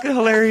 that's fucking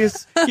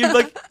hilarious. You're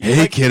like,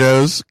 hey,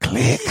 kiddos,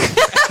 click.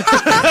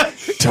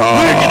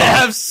 Talk. We're gonna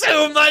have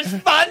so much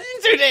fun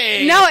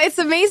today. No, it's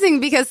amazing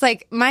because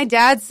like my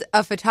dad's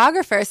a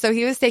photographer, so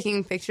he was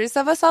taking pictures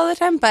of us all the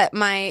time. But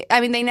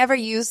they never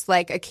used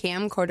like a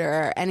camcorder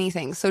or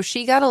anything. So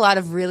she got a lot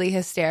of really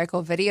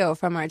hysterical video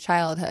from our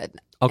childhood.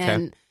 Okay.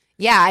 And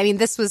yeah,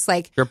 this was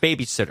like your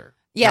babysitter.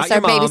 Yes,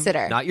 not our your mom,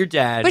 babysitter, not your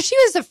dad. But she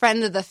was a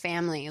friend of the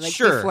family, like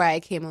Sure. before I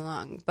came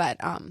along. But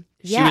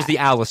She was the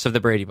Alice of the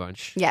Brady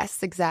Bunch.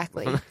 Yes,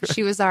 exactly.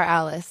 She was our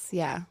Alice.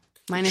 Yeah,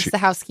 minus the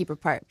housekeeper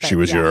part. But She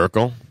was your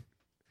Urkel?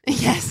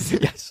 Yes.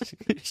 Yes,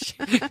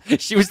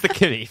 she was the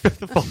kitty of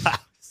the full house.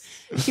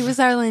 She was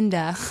our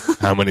Linda.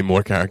 How many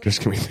more characters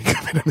can we think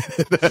of in a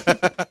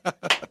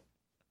minute?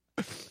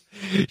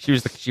 She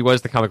was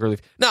the comic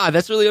relief. No,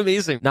 that's really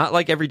amazing. Not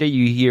like every day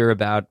you hear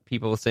about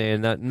people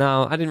saying that,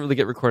 no, I didn't really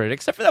get recorded,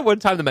 except for that one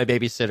time that my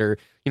babysitter,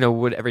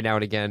 would every now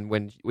and again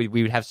when we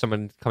would have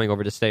someone coming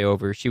over to stay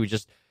over, she would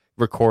just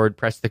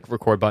press the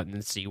record button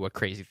and see what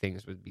crazy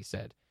things would be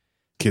said.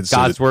 Kids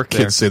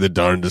say the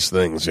darndest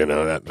things,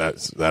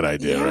 that's that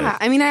idea, yeah.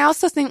 right? I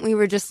also think we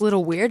were just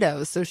little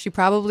weirdos, so she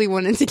probably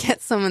wanted to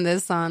get some of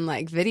this on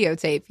like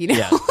videotape,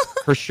 Yeah,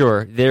 for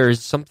sure.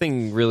 There's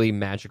something really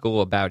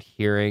magical about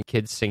hearing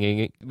kids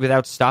singing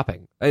without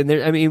stopping.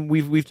 And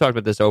we've talked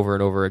about this over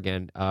and over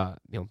again.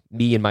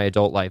 Me in my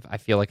adult life, I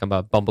feel like I'm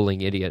a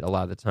bumbling idiot a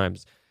lot of the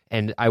times,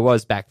 and I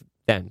was back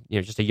then,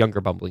 just a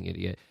younger bumbling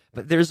idiot.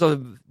 But there's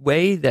a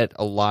way that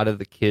a lot of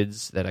the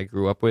kids that I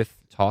grew up with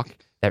talk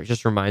that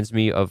just reminds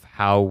me of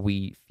how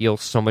we feel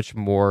so much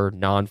more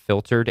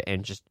non-filtered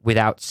and just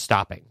without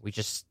stopping. We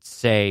just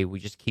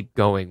keep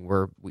going.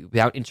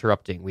 Without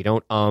interrupting. We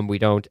don't we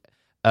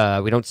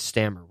don't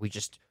stammer. We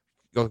just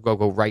go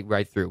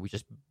right through. We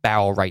just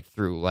barrel right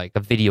through like a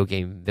video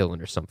game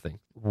villain or something.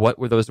 What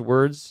were those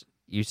words?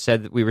 You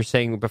said that we were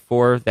saying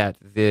before that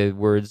the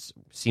words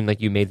seemed like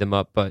you made them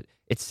up, but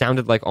it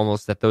sounded like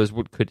almost that those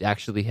could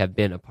actually have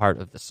been a part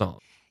of the song.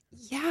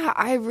 Yeah,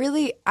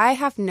 I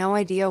have no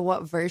idea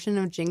what version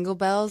of Jingle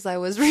Bells I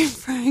was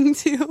referring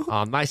to.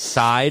 On my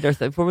side, or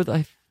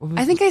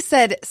I think I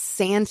said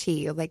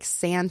Santy, like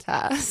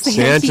Santa.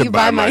 Santa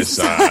by my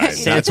side.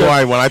 That's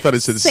why when I thought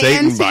it said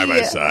Satan by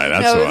my side,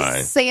 that's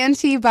why.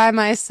 Santy by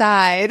my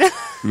side.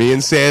 Me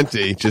and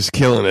Santy just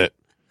killing it.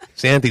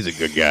 Santy's a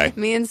good guy.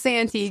 Me and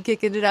Santy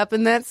kicking it up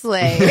in that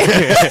sleigh.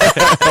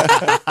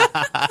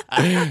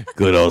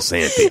 Good old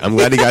Santy. I'm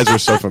glad you guys were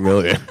so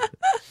familiar.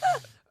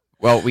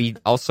 Well, we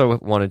also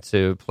wanted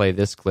to play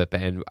this clip,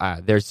 and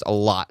there's a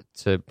lot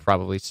to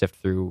probably sift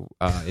through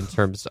in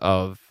terms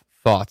of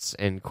thoughts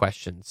and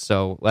questions.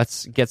 So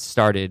let's get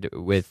started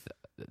with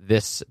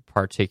this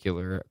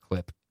particular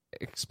clip.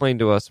 Explain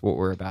to us what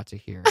we're about to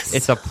hear.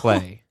 It's a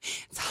play.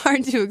 It's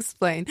hard to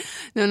explain.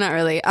 No, not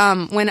really.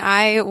 When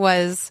I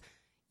was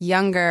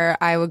younger,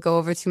 I would go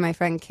over to my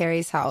friend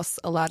Carrie's house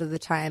a lot of the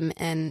time,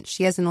 and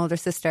she has an older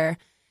sister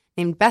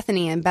named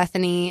Bethany, and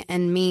Bethany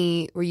and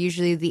me were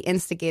usually the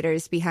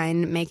instigators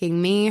behind making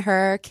me,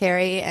 her,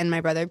 Carrie, and my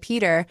brother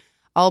Peter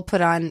all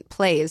put on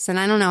plays. And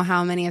I don't know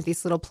how many of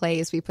these little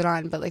plays we put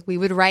on, but like we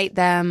would write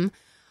them.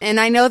 And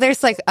I know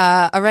there's like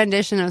a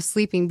rendition of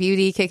Sleeping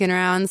Beauty kicking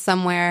around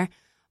somewhere,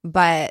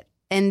 but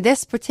in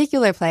this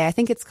particular play, I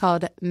think it's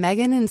called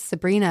Megan and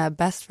Sabrina,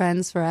 Best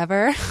Friends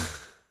Forever.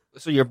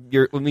 So you're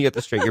let me get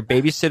this straight. Your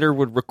babysitter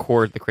would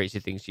record the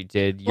crazy things you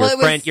did.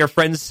 Your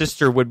friend's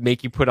sister would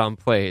make you put on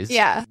plays.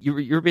 Yeah. You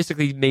were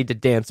basically made to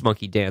dance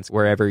monkey dance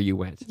wherever you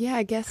went. Yeah,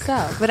 I guess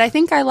so. But I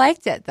think I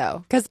liked it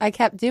though, because I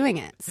kept doing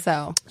it.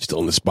 So Still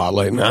in the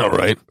spotlight now,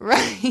 right?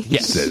 right,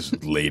 Yes. Says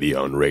lady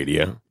on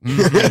radio.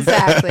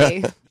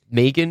 exactly.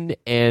 Megan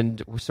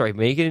and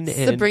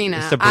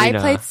Sabrina. I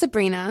played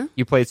Sabrina.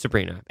 You played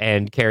Sabrina,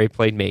 and Carrie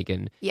played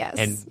Megan. Yes.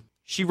 And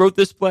she wrote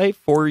this play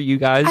for you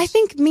guys. I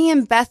think me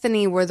and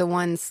Bethany were the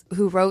ones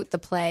who wrote the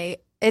play.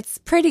 It's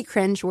pretty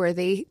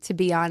cringeworthy, to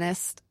be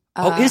honest.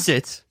 Is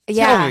it?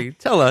 Yeah.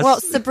 Tell us.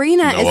 Well,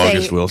 Sabrina No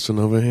August Wilson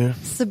over here.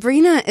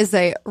 Sabrina is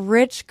a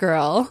rich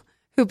girl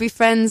who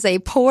befriends a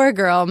poor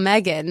girl,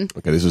 Megan.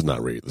 Okay, this is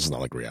not real. This is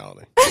not like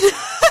reality.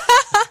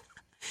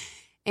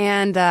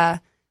 And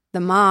the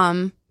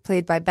mom,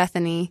 played by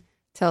Bethany,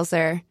 tells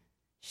her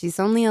she's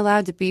only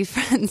allowed to be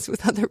friends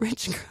with other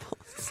rich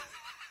girls.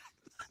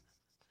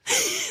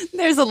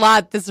 There's a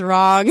lot that's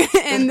wrong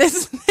in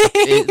this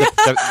thing.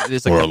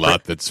 There's Or a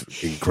lot that's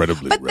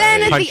incredibly But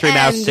then right. at the Country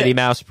Mouse, end- City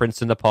Mouse,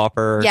 Prince and the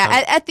Pauper.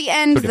 Yeah, at the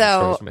end, Two different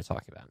though, stories am I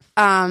talking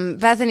about?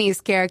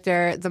 Bethany's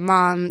character, the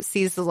mom,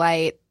 sees the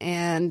light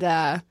and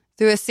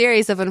through a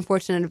series of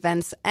unfortunate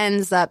events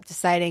ends up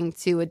deciding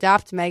to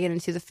adopt Megan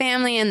into the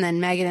family, and then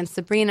Megan and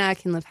Sabrina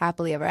can live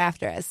happily ever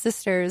after as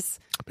sisters.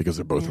 Because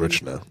they're both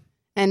rich now.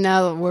 And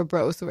now we're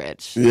both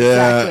rich.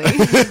 Yeah.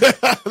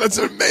 Exactly. That's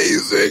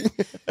amazing.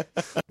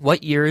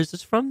 What year is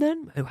this from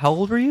then? How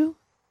old were you?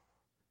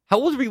 How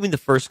old were you in the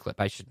first clip,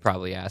 I should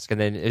probably ask?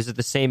 And then is it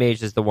the same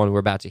age as the one we're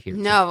about to hear?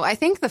 No, I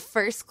think the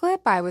first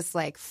clip I was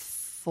like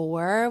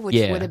 4, which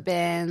Yeah. would have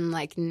been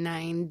like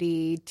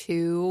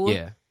 92.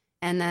 Yeah.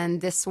 And then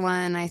this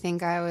one, I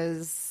think I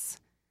was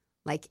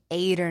like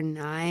 8 or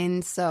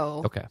 9.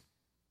 So, Okay.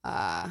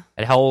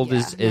 And how old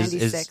is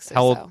 96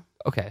 how or old? so.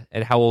 Okay.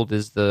 And how old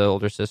is the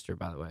older sister,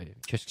 by the way?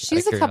 Just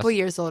She's out a of couple curiosity.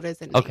 years older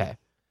than me. Okay.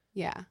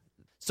 Yeah.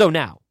 So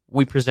now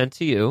we present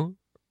to you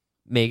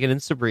Megan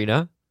and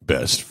Sabrina.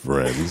 Best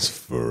friends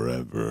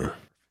forever.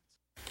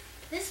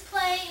 This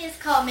play is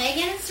called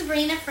Megan and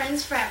Sabrina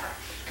Friends Forever.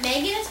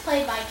 Megan is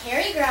played by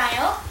Carrie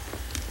Greil.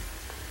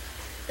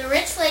 The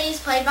rich lady is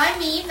played by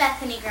me,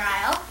 Bethany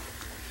Greil.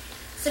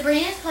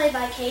 Sabrina is played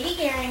by Katie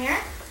Geringer.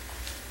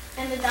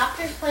 And the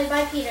doctor is played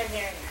by Peter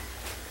Geringer.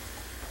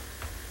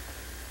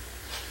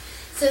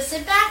 So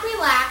sit back,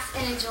 relax,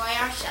 and enjoy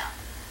our show.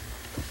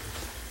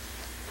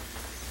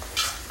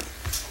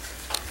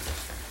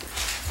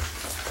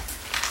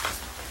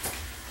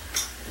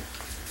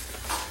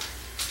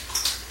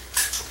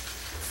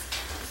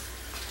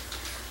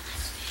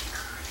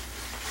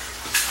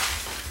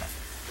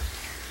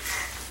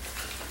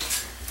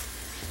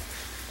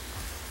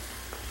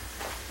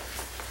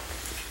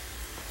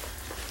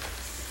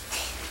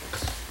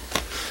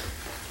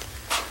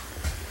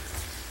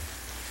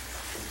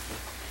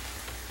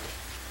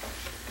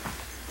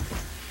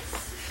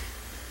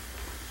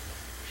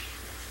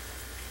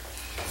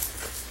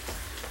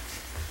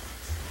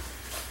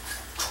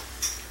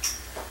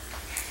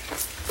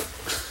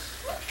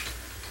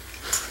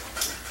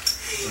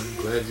 I'm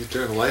glad you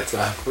turned the lights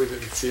off. We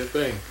didn't see a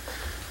thing.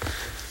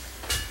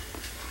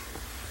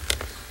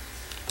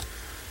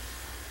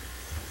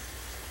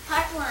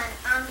 Part 1,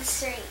 on the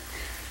street.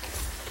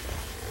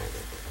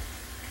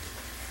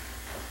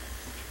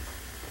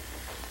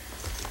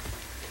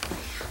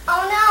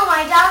 Oh no,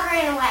 my dog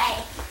ran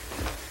away.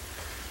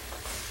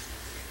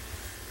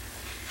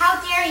 How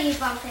dare you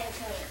bump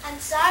into me? I'm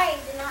sorry, I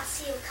did not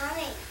see you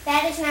coming.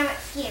 That is no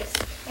excuse.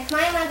 If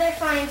my mother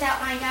finds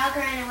out my dog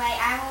ran away,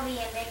 I will be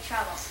in big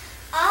trouble.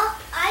 Oh,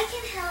 I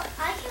can help.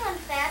 I can run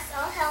fast.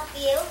 I'll help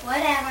you.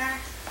 Whatever.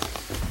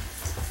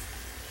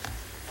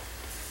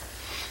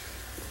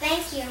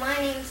 Thank you. My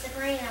name's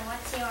Sabrina.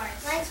 What's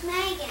yours? Mine's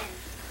Megan.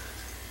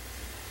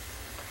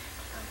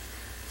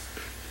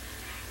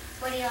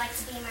 Would you like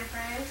to be my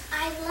friend?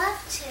 I'd love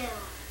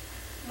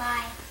to.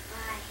 Bye.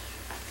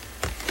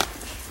 Bye.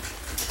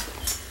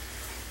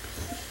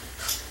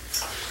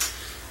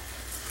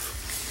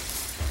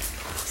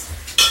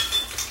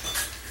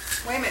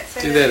 Wait a minute.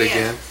 Say Do that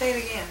again. Say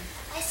it again.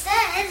 I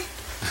said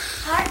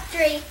part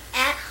 3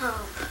 at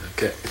home.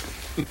 Okay.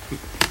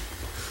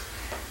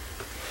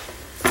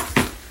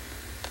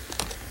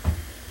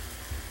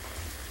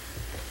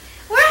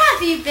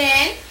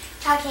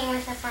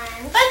 with a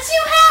friend. But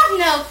you have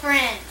no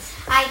friends.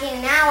 I do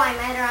now. I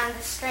met her on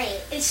the street.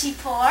 Is she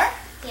poor?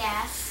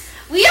 Yes.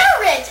 We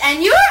are rich,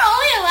 and you are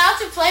only allowed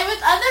to play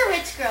with other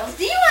rich girls.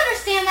 Do you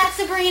understand that,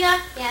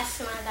 Sabrina? Yes,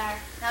 Mother.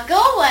 Now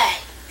go away.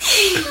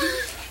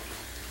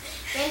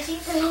 Thank you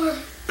so much.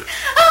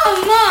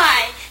 Oh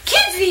my!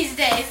 Kids these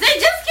days, they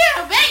just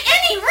can't obey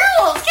any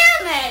rules,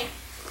 can they?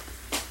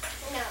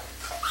 No.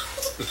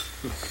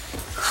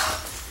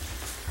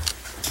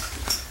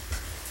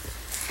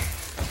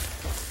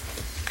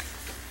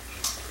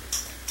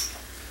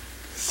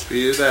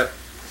 Speed it up.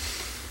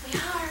 We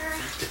are.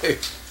 Okay.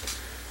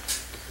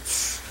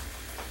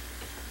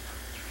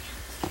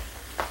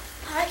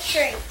 Hot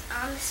street.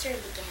 On the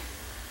street again.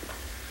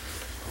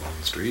 On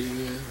the street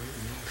again.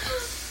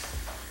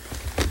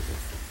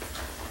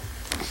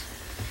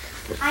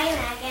 Hi,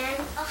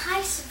 Megan. Oh,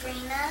 hi,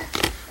 Sabrina.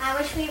 I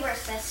wish we were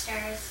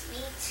sisters.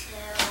 Me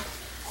too.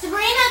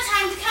 Sabrina,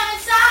 time to come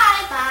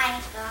inside.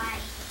 Bye. Bye.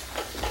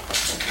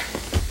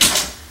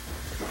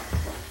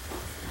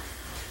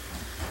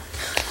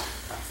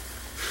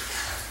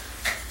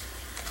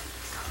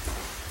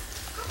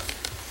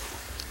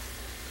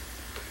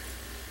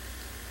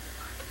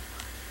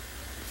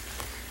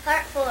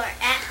 Part 4,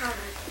 at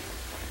home.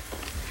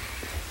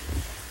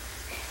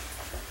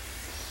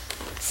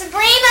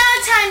 Sabrina,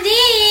 time to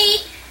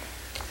eat.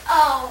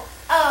 Oh,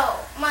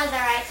 Mother,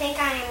 I think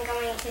I am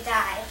going to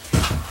die.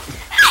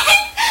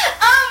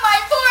 Oh, my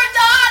poor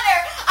daughter.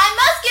 I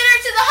must get her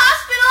to the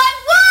hospital at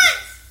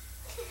once.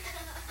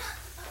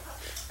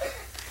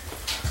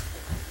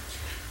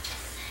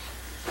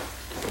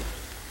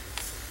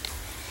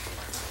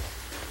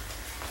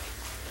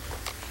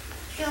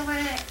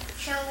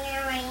 Show me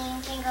where you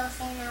can go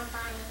see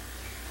nobody.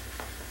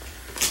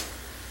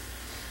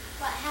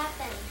 What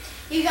happened?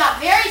 You got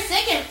very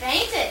sick and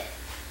fainted.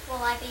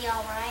 Will I be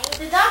alright?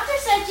 The doctor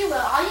said you will.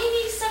 All you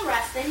need is some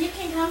rest, then you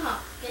can come home.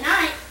 Good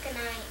night. Good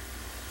night.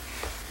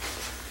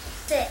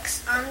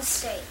 6, on the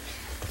street.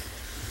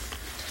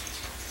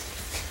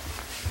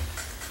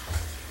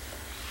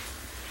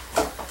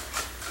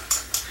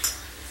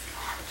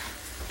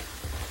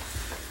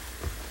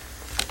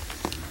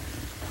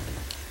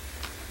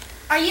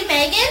 Are you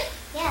Megan?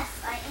 Yes,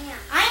 I am.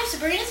 I am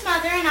Sabrina's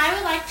mother, and I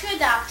would like to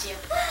adopt you.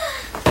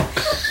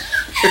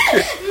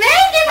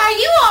 Megan, are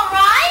you all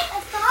right?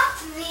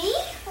 Adopt me?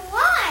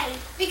 Why?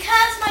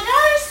 Because my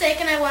daughter's sick,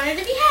 and I want her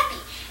to be happy.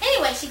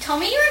 Anyway, she told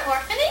me you're an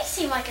orphan, and you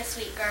seem like a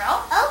sweet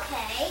girl.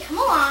 Okay. Come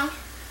along.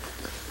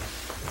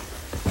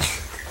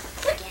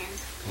 Again.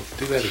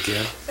 Do that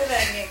again.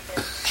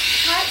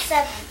 Part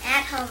 7,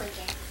 at home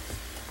again.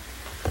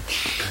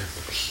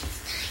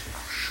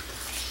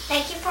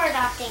 Thank you for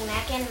adopting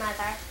Megan,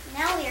 Mother.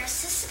 Now we are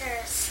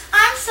sisters.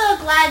 I'm so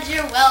glad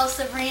you're well,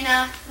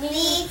 Sabrina.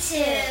 Me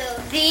too.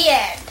 The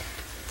end.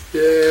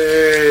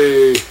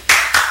 Yay!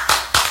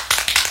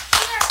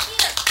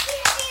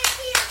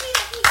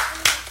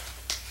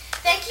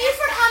 Thank you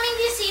for coming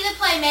to see the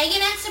play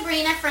Megan and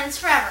Sabrina, Friends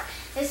Forever.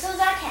 This was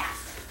our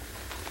cast.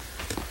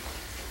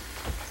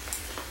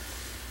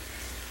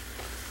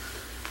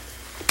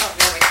 Oh,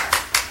 there we go.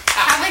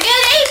 Have a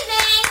good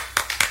evening.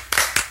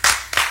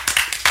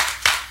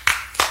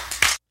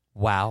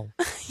 Wow.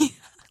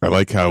 I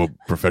like how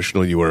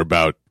professional you were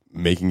about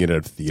making it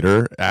a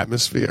theater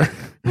atmosphere,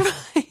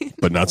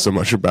 but not so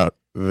much about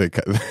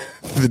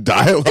the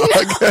dialogue.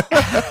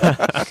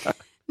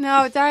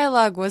 No,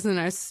 dialogue wasn't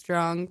our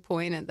strong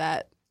point at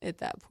that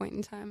point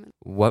in time.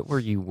 What were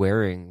you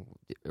wearing,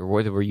 or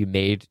what were you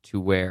made to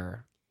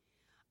wear?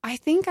 I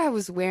think I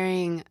was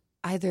wearing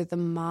either the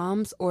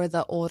mom's or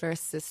the older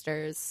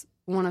sister's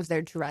one of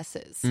their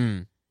dresses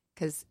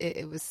because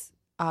it was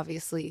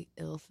obviously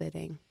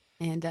ill-fitting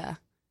and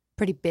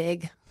pretty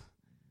big.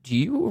 Do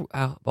you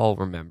all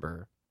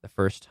remember the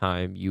first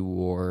time you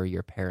wore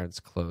your parents'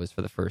 clothes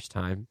for the first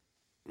time?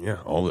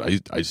 Yeah,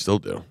 I still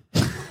do.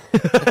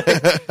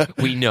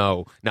 We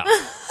know. No.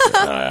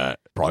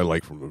 Probably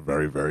like from a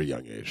very, very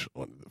young age.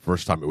 The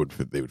first time they would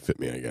fit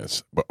me, I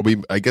guess. But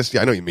I guess,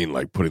 yeah, I know what you mean,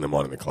 like putting them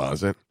on in the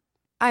closet.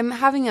 I'm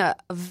having a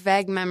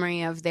vague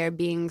memory of there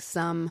being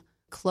some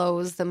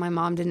clothes that my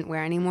mom didn't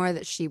wear anymore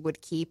that she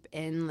would keep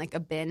in like a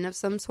bin of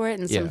some sort.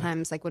 And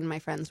sometimes, like when my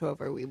friends were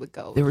over, we would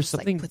go. There was just,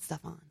 something. put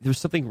stuff on. There was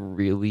something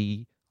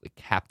really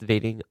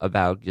captivating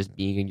about just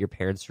being in your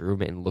parents'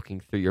 room and looking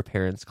through your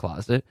parents'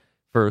 closet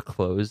for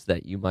clothes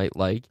that you might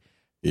like.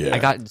 Yeah, I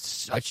got in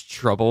such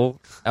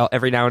trouble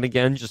every now and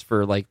again just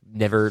for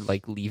never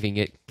leaving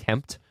it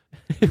kempt.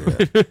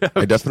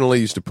 I definitely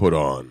used to put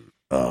on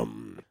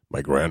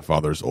my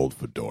grandfather's old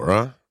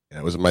fedora.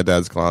 That was in my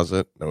dad's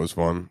closet. That was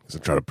fun because I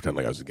tried to pretend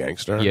like I was a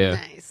gangster. Yeah.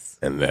 Nice.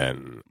 And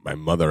then my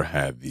mother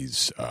had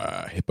these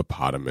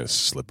hippopotamus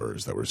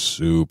slippers that were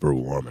super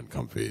warm and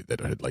comfy that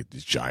had like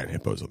these giant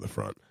hippos on the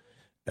front.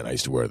 And I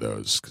used to wear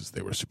those because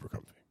they were super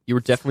comfy. You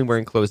were definitely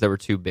wearing clothes that were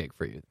too big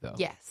for you, though.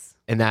 Yes.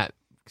 And that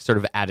sort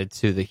of added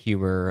to the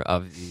humor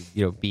of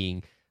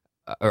being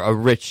a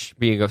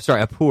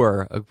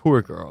poor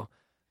girl.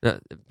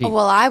 Well,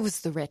 I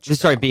was the rich.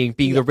 Sorry, being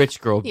the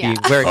rich girl, Yeah.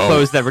 wearing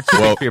clothes that were too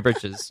big for your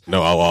britches.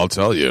 No, I'll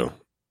tell you.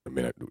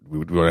 mean, do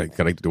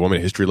you want me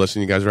to history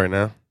lesson you guys right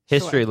now?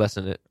 History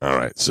lesson it. All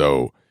right.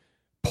 So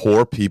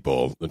poor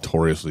people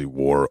notoriously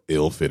wore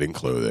ill-fitting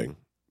clothing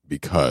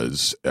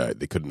because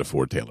they couldn't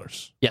afford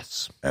tailors.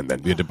 Yes. And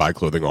then we had to buy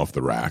clothing off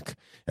the rack.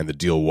 And the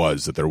deal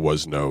was that there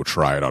was no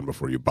try it on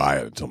before you buy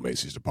it until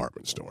Macy's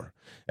department store.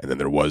 And then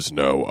there was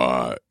no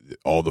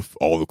all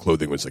the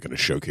clothing was like in a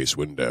showcase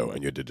window,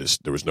 and you had to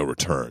there was no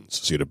returns.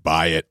 So you had to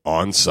buy it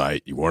on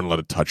site. You weren't allowed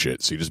to touch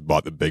it, so you just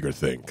bought the bigger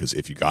thing because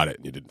if you got it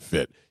and you didn't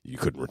fit, you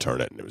couldn't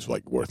return it, and it was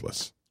like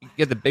worthless. You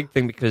get the big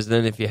thing because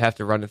then if you have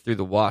to run it through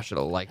the wash,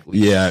 it'll likely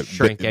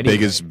shrink anyway.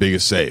 Big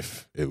as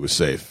safe. It was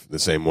safe the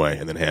same way,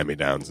 and then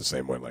hand-me-downs the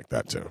same way like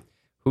that too.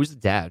 Who's the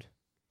dad?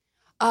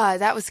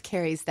 That was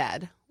Carrie's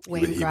dad.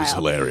 Wayne He was Gryle,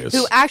 hilarious.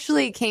 who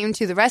actually came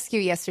to the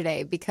rescue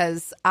yesterday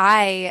because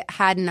I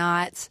had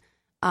not,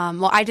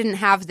 I didn't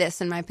have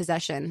this in my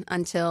possession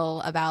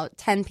until about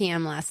 10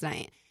 p.m. last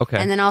night. Okay.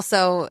 And then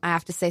also I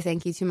have to say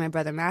thank you to my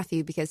brother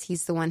Matthew because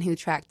he's the one who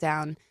tracked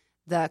down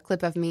the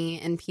clip of me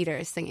and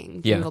Peter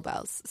singing Jingle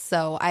Bells.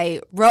 So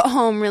I wrote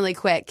home really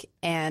quick,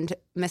 and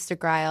Mr.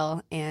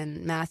 Gryle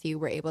and Matthew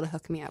were able to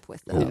hook me up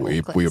with the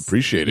we clips.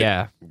 appreciate it.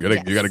 Yeah. You got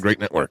a great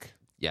network.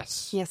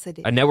 Yes. Yes, I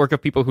do. A network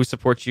of people who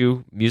support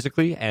you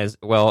musically as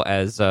well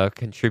as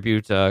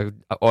contribute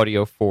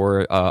audio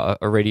for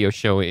a radio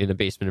show in a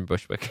basement in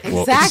Bushwick.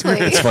 Well, Exactly.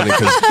 It's funny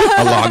because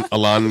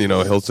Alon,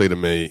 he'll say to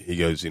me, he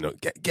goes,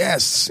 get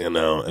guests, and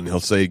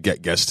he'll say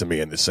get guests to me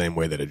in the same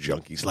way that a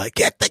junkie's like,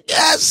 get the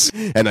guests.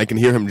 And I can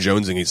hear him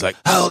jonesing. He's like,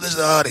 how old is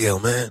the audio,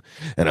 man?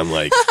 And I'm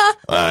like,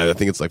 I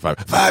think it's like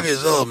 5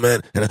 years old,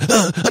 man. And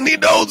I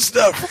need the old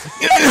stuff.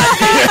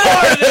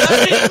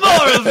 I need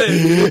more of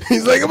it.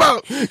 He's like, come on.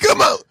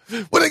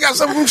 What, they got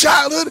something from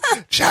childhood?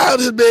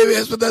 Childhood, baby.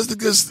 That's the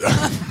good stuff.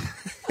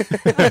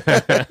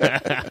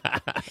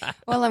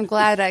 Well, I'm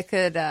glad I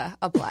could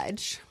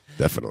oblige.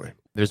 Definitely.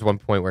 There's one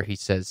point where he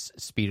says,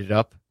 speed it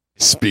up.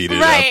 Speed it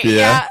Right, up,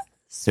 yeah.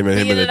 Him in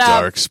Speed the it up.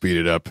 dark, speed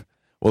it up.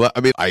 Well, I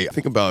mean, I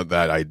think about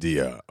that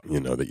idea,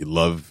 that you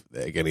love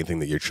like, anything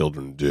that your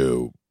children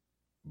do,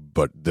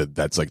 but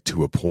that's like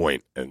to a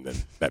point, and then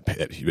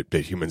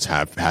that humans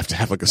have to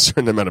have like a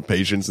certain amount of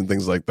patience and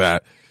things like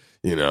that,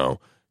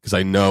 Because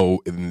I know,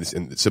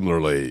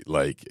 similarly,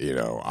 like,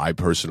 I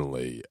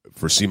personally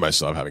foresee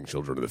myself having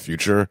children in the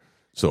future,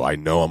 so I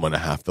know I'm going to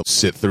have to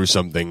sit through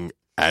something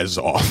as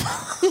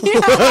awful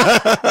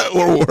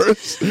or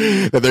worse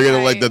that they're going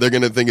to like, that they're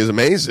going to think is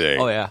amazing.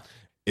 Oh, yeah.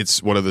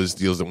 It's one of those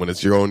deals that when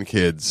it's your own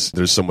kids,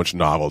 there's so much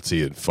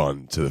novelty and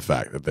fun to the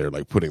fact that they're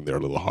like putting their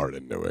little heart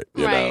into it,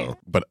 you know?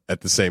 But at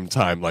the same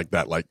time, like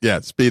that, like, yeah,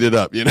 speed it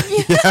up, You have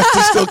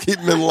to still keep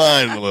them in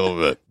line a little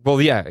bit.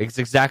 Well, yeah, it's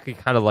exactly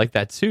kind of like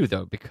that too,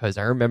 though, because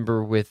I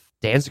remember with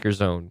Danziger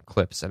Zone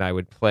clips, and I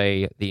would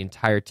play the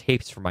entire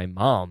tapes for my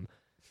mom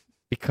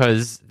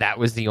because that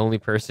was the only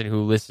person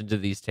who listened to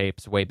these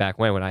tapes way back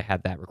when I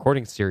had that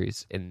recording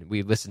series, and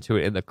we listened to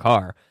it in the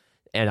car.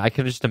 And I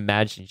can just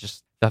imagine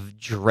just the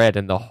dread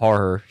and the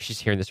horror. She's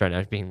hearing this right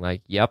now, being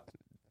like, yep,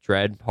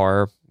 dread,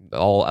 horror,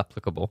 all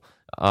applicable.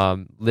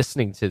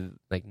 Listening to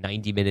like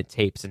 90-minute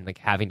tapes and like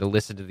having to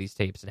listen to these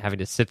tapes and having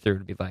to sit there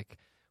and be like,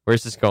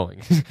 where's this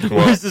going?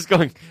 Where's this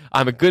going?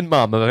 I'm a good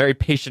mom. I'm a very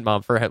patient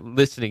mom for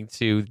listening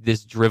to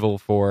this drivel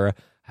for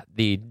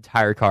the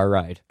entire car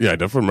ride. Yeah, I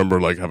definitely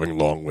remember like having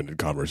long-winded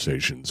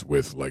conversations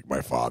with like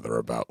my father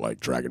about like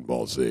Dragon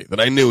Ball Z that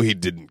I knew he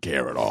didn't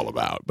care at all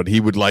about, but he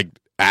would like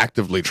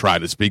actively try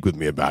to speak with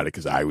me about it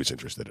because I was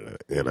interested in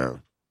it,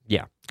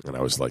 Yeah. And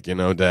I was like,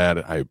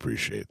 Dad, I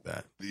appreciate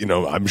that.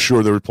 I'm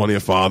sure there were plenty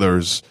of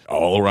fathers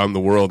all around the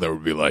world that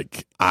would be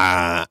like,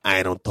 I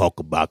don't talk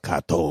about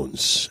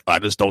cartoons. I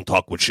just don't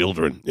talk with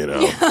children, Yeah,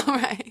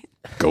 right.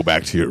 Go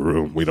back to your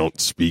room. We don't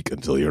speak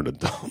until you're an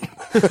adult.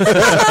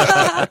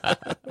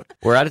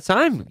 We're out of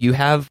time. You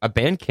have a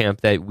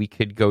Bandcamp that we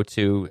could go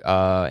to,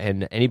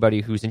 and anybody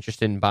who's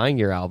interested in buying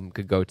your album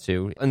could go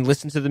to and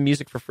listen to the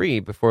music for free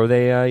before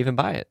they even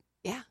buy it.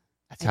 Yeah.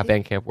 That's how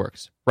Bandcamp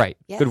works. Right.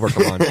 Yes. Good work,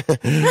 Alon.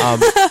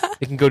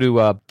 You can go to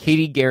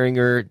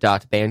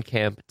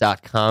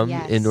katiegaringer.bandcamp.com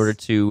in order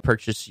to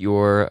purchase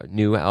your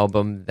new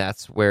album.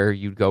 That's where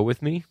you'd go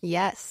with me.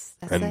 Yes.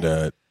 That's And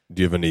it.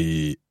 do you have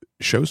any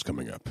shows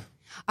coming up?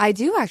 I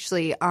do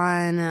actually.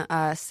 On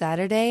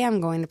Saturday,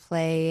 I'm going to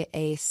play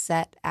a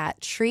set at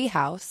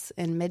Treehouse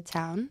in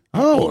Midtown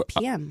at 8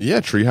 p.m.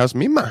 Yeah, Treehouse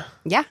Mima.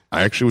 Yeah.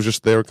 I actually was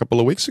just there a couple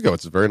of weeks ago.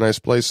 It's a very nice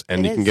place,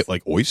 and It you can is. get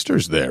like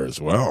oysters there as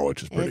well,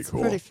 which is pretty It's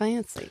cool. pretty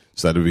fancy.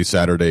 So that would be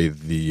Saturday,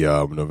 the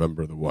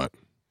November the what?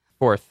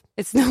 4th.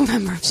 It's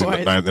November So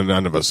 4th.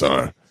 none of us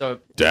are. So,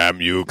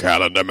 Damn you,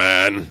 calendar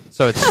man.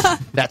 so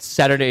that's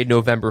Saturday,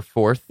 November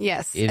 4th.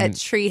 Yes, in- at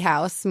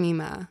Treehouse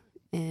Mima.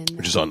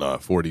 Which is on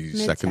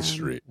 42nd Midtown.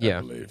 Street, I Yeah.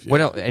 believe. What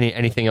else?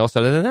 Anything else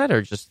other than that,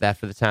 or just that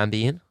for the time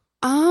being?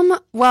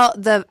 Well,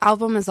 the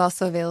album is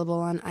also available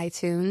on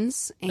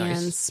iTunes and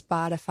Nice.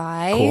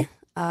 Spotify. Cool.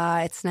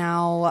 It's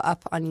now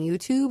up on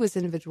YouTube as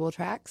individual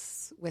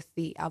tracks with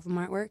the album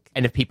artwork.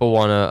 And if people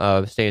want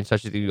to stay in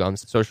touch with you on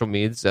social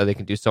medias, they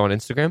can do so on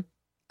Instagram.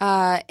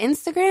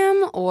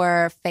 Instagram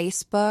or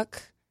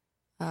Facebook.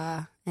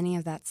 any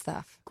of that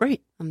stuff.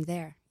 Great. I'm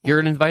there. You're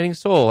an inviting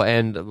soul,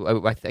 and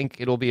I think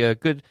it'll be a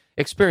good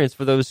experience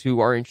for those who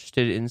are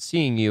interested in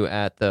seeing you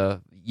at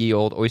the Ye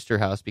Old Oyster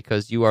House,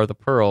 because you are the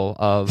pearl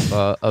of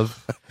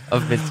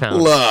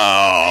Midtown.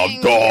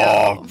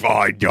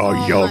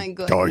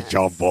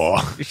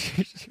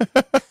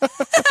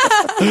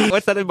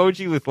 What's that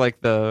emoji with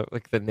like the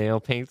nail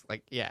paints?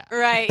 Like, yeah.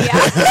 Right,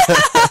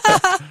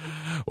 yeah.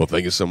 Well,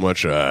 thank you so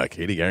much,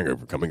 Katie Garinger,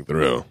 for coming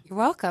through. You're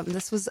welcome.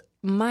 This was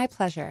my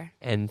pleasure.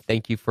 And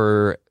thank you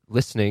for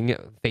listening,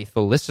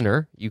 faithful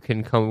listener. You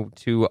can come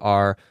to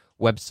our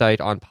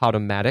website on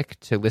Podomatic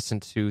to listen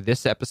to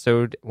this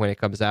episode when it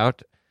comes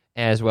out,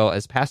 as well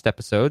as past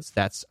episodes.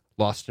 That's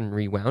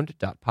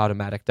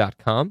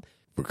lostandrewound.podomatic.com.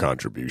 For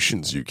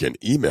contributions, you can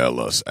email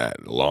us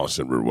at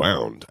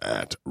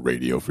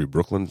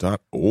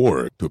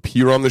lostandrewound@radiofreebrooklyn.org to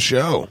appear on the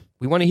show.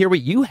 We want to hear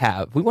what you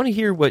have. We want to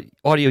hear what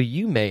audio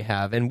you may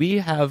have. And we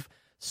have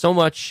so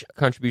much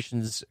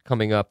contributions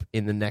coming up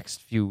in the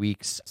next few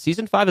weeks.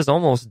 Season 5 is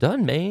almost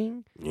done,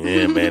 man.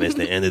 Yeah, man, it's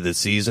the end of the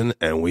season,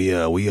 and we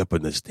up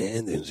in the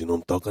standings. You know what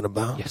I'm talking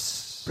about?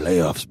 Yes.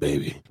 Playoffs,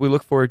 baby. We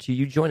look forward to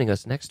you joining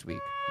us next week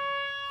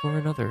for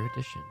another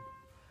edition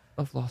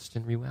of Lost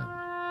and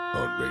Rewound.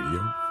 On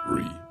Radio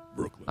Free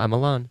Brooklyn. I'm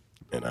Alon.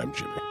 And I'm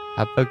Jimmy.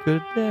 Have a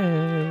good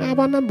day.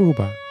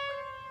 Booba.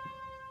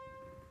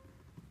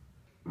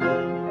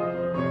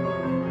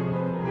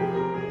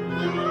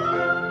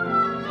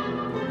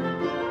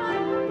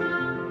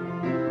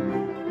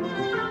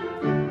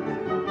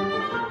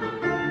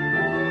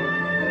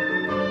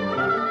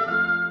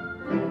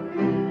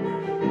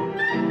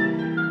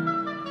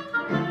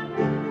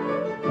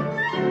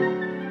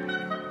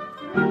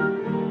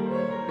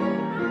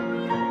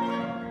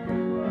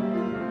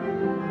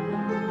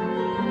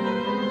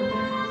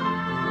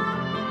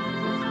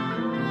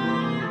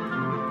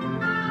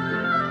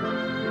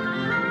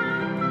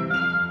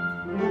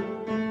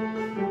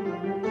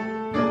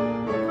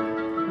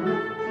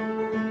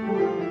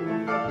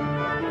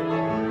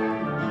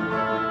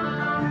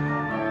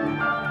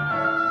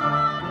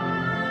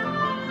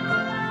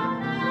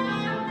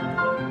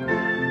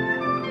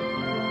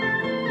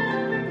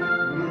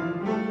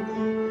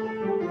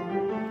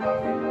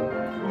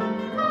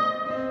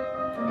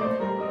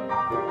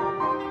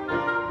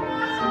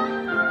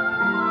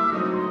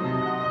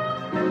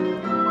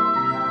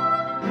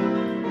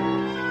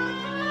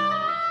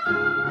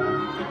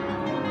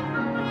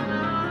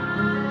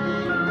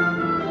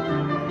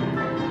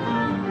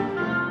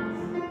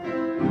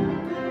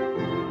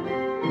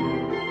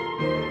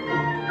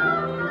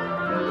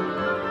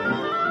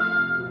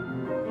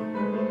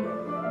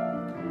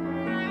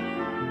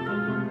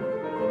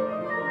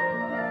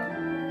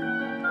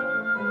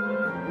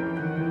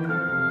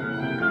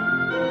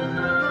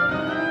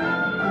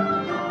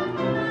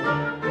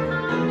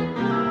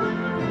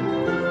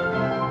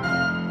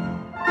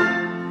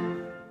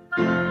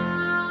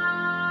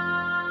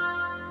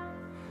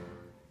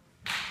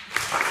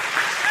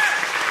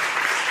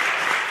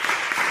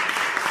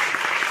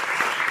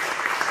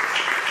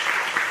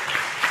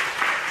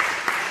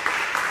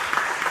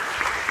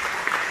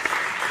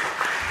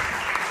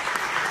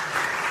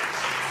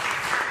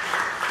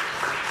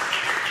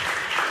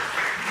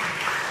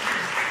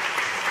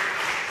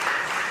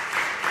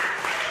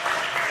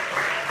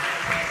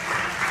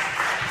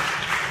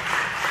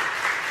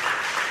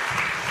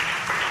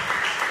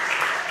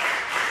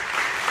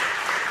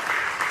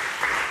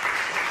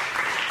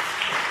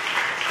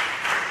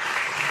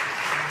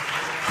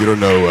 You don't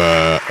know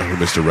who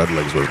Mr.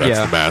 Redlings was. That's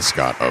Yeah. the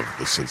mascot of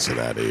the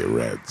Cincinnati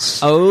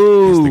Reds.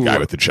 Oh. He's the guy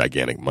with the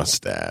gigantic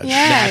mustache.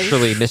 Yes.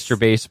 Naturally, Mr.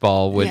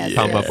 Baseball would Yes.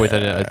 come up with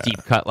a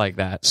deep cut like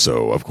that.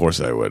 So, of course,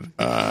 I would.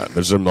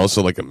 There's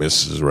also like a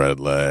Mrs.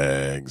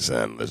 Redlegs,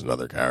 and there's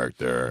another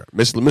character.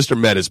 Mr.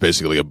 Met is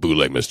basically a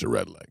bootleg Mr.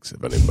 Redlegs,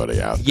 if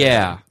anybody out there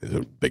Yeah. is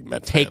a big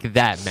Met Take fan.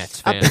 that,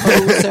 Mets A fan.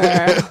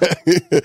 poser.